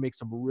think they're going to make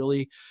some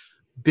really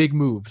big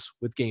moves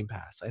with Game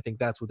Pass. I think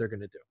that's what they're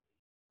going to do.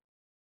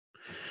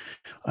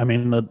 I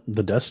mean,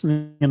 the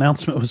Destiny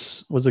announcement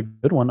was a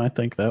good one. I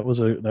think that was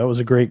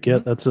a great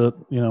get. That's a,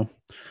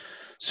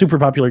 super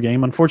popular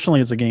game. Unfortunately,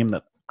 it's a game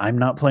that I'm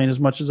not playing as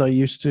much as I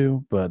used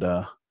to,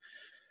 but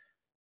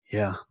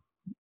yeah,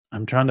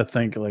 I'm trying to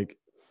think, like,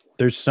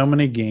 there's so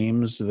many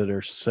games that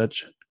are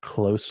such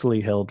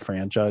closely held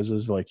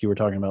franchises, like you were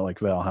talking about, like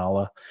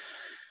Valhalla.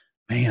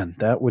 Man,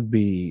 that would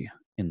be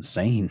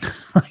insane.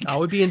 That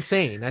would be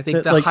insane. I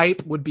think the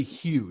hype would be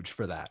huge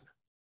for that.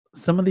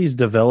 Some of these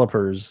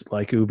developers,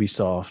 like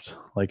Ubisoft,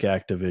 like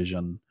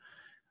Activision,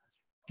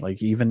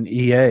 like even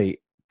EA,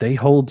 they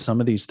hold some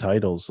of these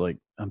titles, like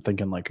I'm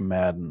thinking like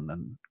Madden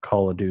and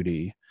Call of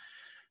Duty.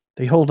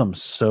 They hold them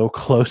so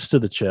close to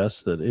the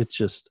chest that it's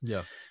just,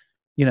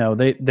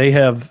 they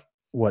have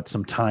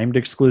some timed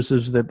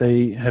exclusives that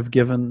they have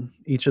given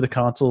each of the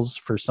consoles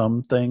for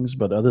some things,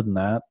 but other than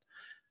that,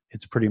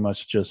 it's pretty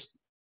much just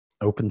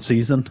open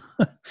season.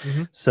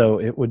 So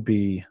it would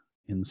be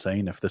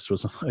insane if this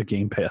was a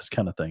Game Pass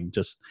kind of thing.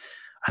 Just,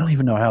 I don't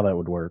even know how that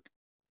would work.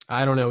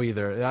 I don't know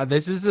either.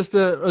 This is just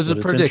a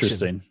prediction.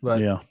 Interesting.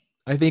 But yeah.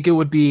 I think it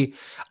would be.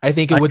 I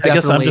think it would. I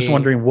guess I'm just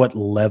wondering what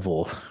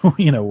level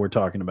we're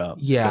talking about.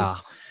 Yeah.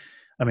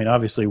 I mean,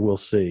 obviously we'll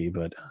see,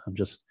 but I'm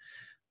just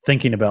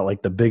thinking about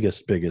like the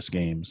biggest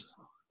games.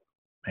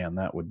 Man,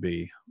 that would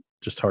be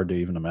just hard to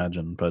even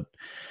imagine. But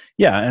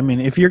yeah, I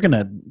mean, if you're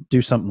gonna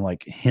do something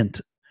like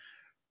hint.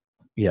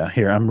 Yeah,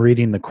 here I'm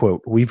reading the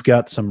quote. We've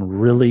got some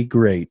really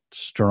great,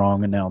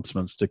 strong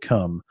announcements to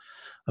come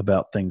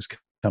about things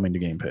coming to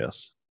Game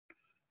Pass.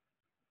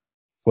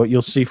 What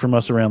you'll see from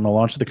us around the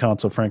launch of the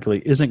console,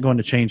 frankly, isn't going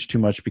to change too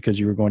much because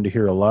you are going to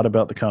hear a lot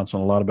about the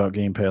console and a lot about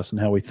Game Pass and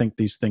how we think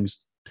these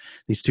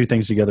two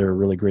things together are a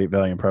really great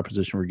value and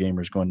proposition for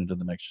gamers going into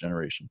the next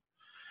generation.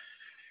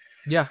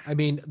 Yeah, I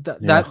mean,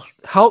 that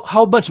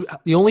how much,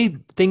 the only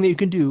thing that you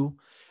can do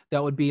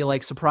that would be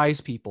like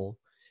surprise people,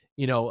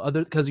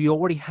 because you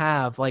already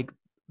have, like,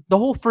 the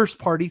whole first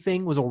party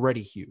thing was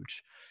already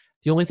huge.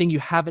 The only thing you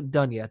haven't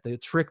done yet, the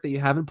trick that you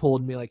haven't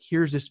pulled, and be like,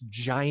 here's this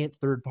giant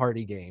third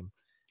party game.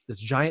 This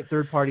giant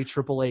third-party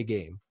AAA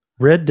game.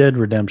 Red Dead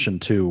Redemption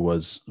 2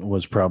 was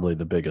probably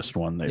the biggest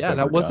one they've ever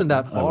that wasn't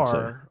gotten, that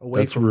far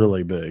away. That's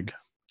really big.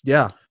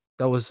 Yeah,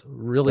 that was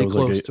really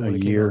close like to when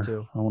it came out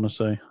too. I want to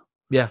say.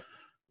 Yeah,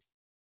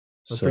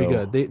 that's pretty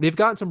good. They've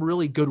gotten some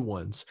really good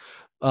ones,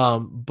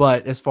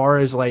 but as far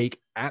as like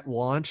at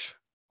launch,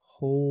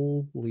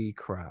 holy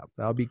crap,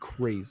 that would be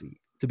crazy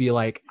to be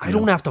like, I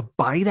don't have to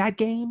buy that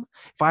game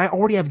if I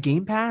already have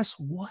Game Pass.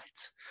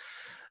 What?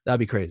 That'd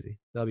be crazy.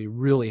 That'd be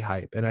really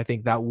hype. And I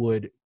think that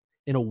would,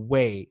 in a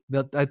way,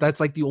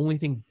 that's like the only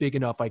thing big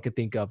enough I could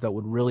think of that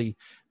would really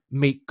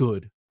make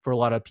good for a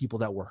lot of people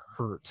that were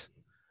hurt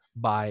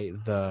by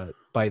the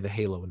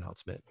Halo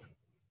announcement.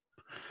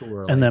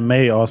 And that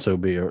may also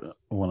be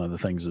one of the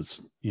things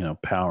that's,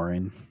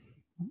 powering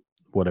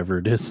whatever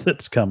it is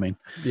that's coming.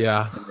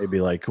 Yeah.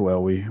 Maybe like,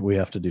 well, we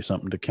have to do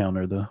something to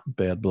counter the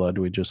bad blood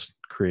we just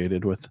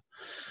created with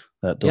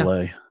that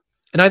delay. Yeah.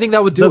 And I think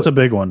that would do. That's a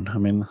big one. I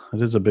mean,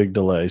 it is a big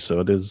delay, so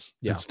it is.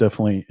 Yeah. It's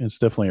definitely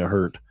a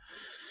hurt.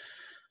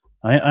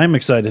 I'm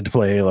excited to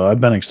play Halo.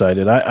 I've been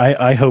excited.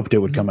 I hoped it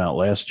would come out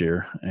last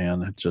year,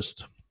 and it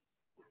just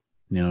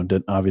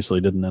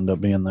obviously didn't end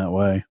up being that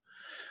way.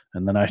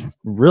 And then I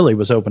really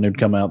was hoping it'd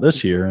come out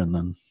this year, and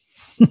then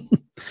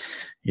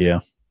yeah.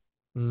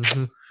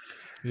 Mm-hmm.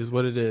 It is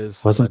what it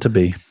is. Wasn't to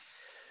be.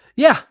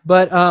 Yeah,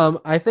 but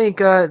I think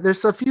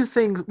there's a few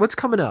things. What's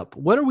coming up?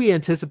 What are we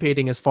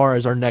anticipating as far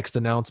as our next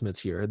announcements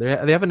here?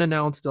 They haven't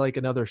announced like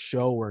another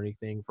show or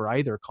anything for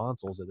either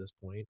consoles at this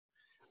point.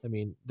 I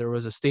mean, there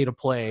was a state of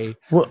play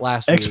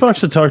last week.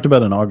 Xbox had talked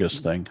about an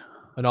August thing.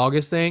 An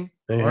August thing?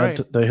 They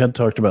had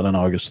talked about an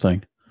August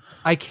thing.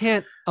 I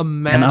can't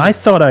imagine. And I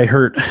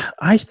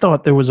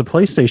thought there was a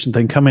PlayStation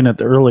thing coming at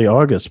the early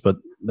August, but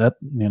that,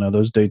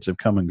 those dates have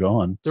come and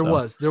gone. There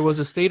was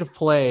a state of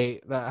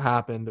play that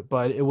happened,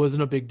 but it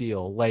wasn't a big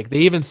deal. Like, they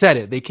even said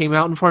it. They came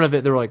out in front of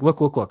it. They were like,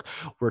 look,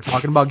 we're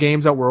talking about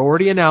games that were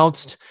already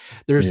announced.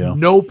 There's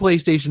no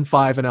PlayStation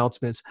 5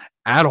 announcements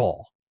at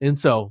all. And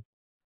so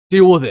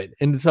deal with it.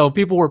 And so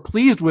people were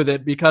pleased with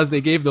it because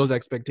they gave those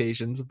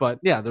expectations, but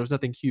yeah, there was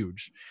nothing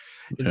huge.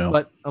 Yeah.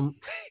 But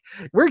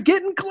we're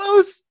getting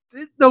close.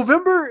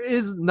 November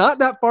is not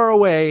that far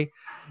away.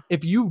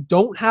 If you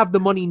don't have the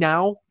money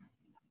now,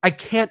 I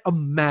can't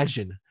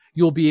imagine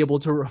you'll be able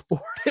to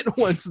afford it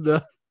once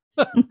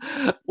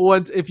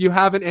if you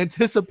haven't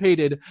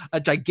anticipated a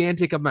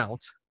gigantic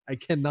amount. I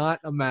cannot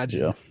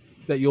imagine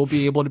that you'll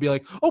be able to be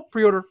like, oh,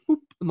 pre-order,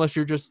 whoop, unless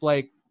you're just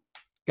like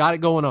got it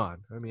going on.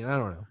 I mean, I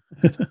don't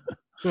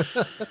know.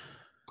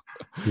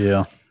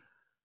 Yeah.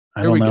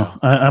 I don't know.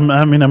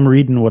 I'm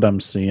reading what I'm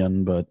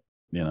seeing, but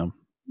they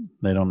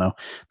don't know.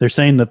 They're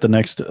saying that the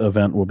next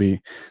event will be,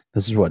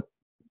 this is what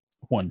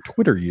one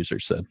Twitter user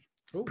said,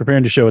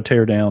 preparing to show a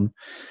teardown,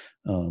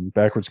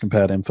 backwards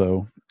compat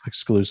info,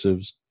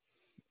 exclusives,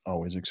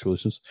 always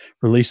exclusives,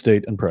 release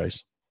date and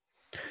price.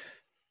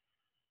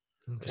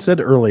 Okay.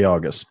 Said early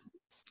August.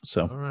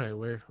 So all right,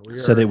 we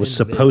said it was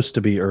supposed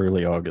to be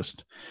early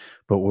August,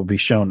 but will be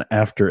shown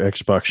after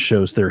Xbox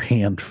shows their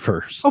hand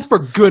first. Oh, for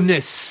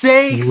goodness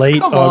sakes.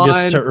 Late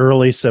August to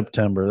early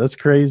September. That's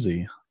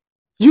crazy.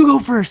 You go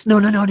first. No,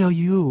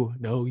 you.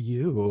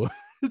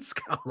 It's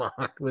come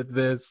on with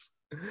this.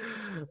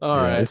 All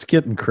right. It's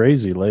getting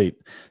crazy late.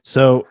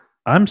 So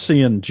I'm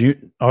seeing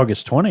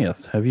August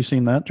 20th. Have you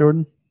seen that,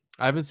 Jordan?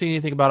 I haven't seen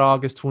anything about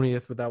August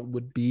 20th, but that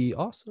would be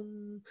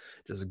awesome.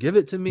 Just give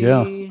it to me.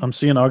 Yeah, I'm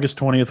seeing August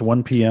 20th,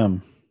 1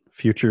 p.m.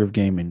 Future of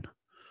Gaming.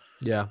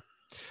 Yeah.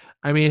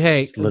 I mean,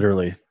 hey. It's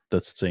literally,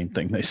 that's the same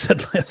thing they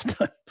said last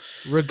time.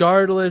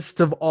 Regardless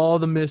of all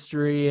the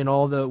mystery and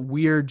all the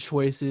weird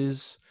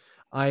choices,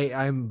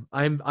 I'm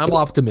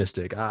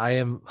optimistic. I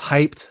am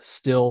hyped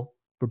still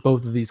for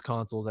both of these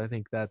consoles. I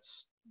think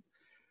that's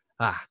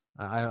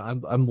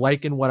I'm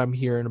liking what I'm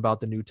hearing about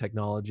the new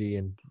technology,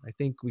 and I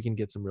think we can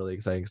get some really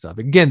exciting stuff.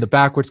 Again, the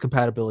backwards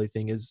compatibility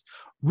thing is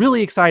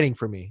really exciting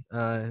for me.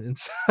 And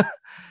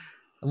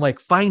I'm like,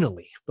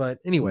 finally. But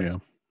anyways,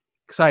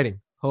 exciting.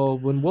 Oh,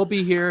 when we'll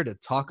be here to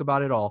talk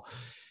about it all.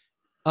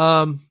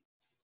 One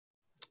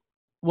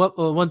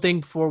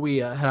thing before we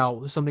head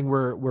out, something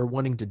we're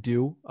wanting to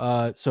do.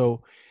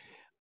 So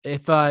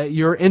if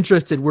you're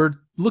interested, we're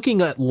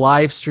looking at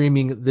live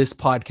streaming this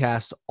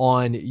podcast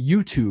on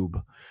YouTube.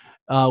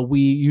 We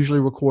usually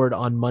record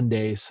on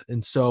Mondays.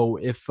 And so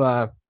if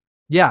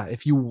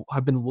you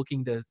have been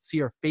looking to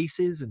see our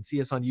faces and see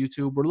us on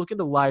YouTube, we're looking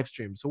to live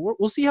stream. So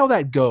we'll see how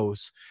that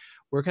goes.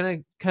 We're going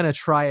to kind of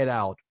try it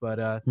out,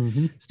 but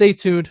stay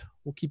tuned.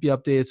 We'll keep you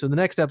updated. So the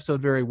next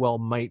episode very well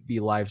might be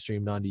live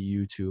streamed onto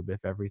YouTube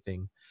if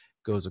everything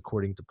goes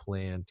according to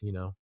plan,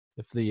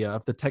 if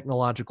the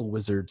technological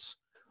wizards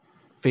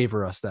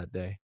favor us that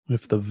day.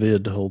 If the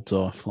vid holds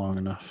off long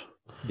enough.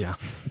 Yeah.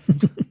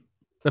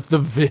 If the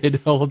vid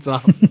holds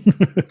off.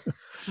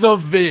 The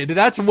vid.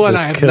 That's one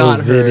I have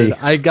not heard.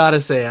 I gotta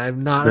say, I have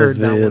not heard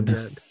that one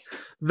yet.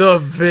 The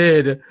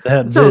vid.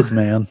 Vid,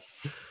 man.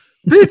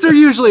 Vids are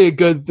usually a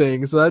good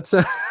thing, so that's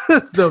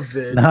the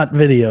vid. Not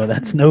video.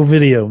 That's no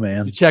video,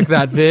 man. You check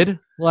that vid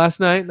last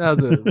night? That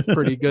was a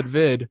pretty good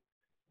vid.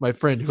 My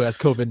friend who has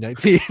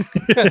COVID-19.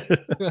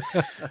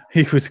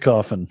 He was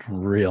coughing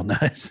real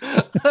nice.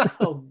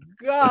 Oh,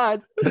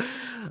 God.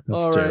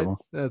 All right.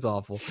 Terrible. That's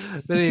awful.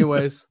 But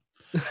anyways,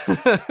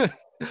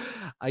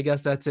 I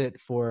guess that's it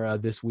for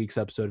this week's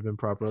episode of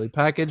Improperly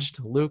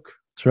Packaged. Luke?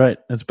 That's right.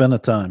 It's been a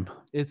time.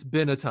 It's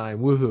been a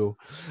time. Woohoo.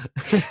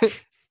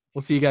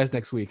 We'll see you guys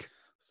next week.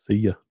 See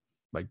ya.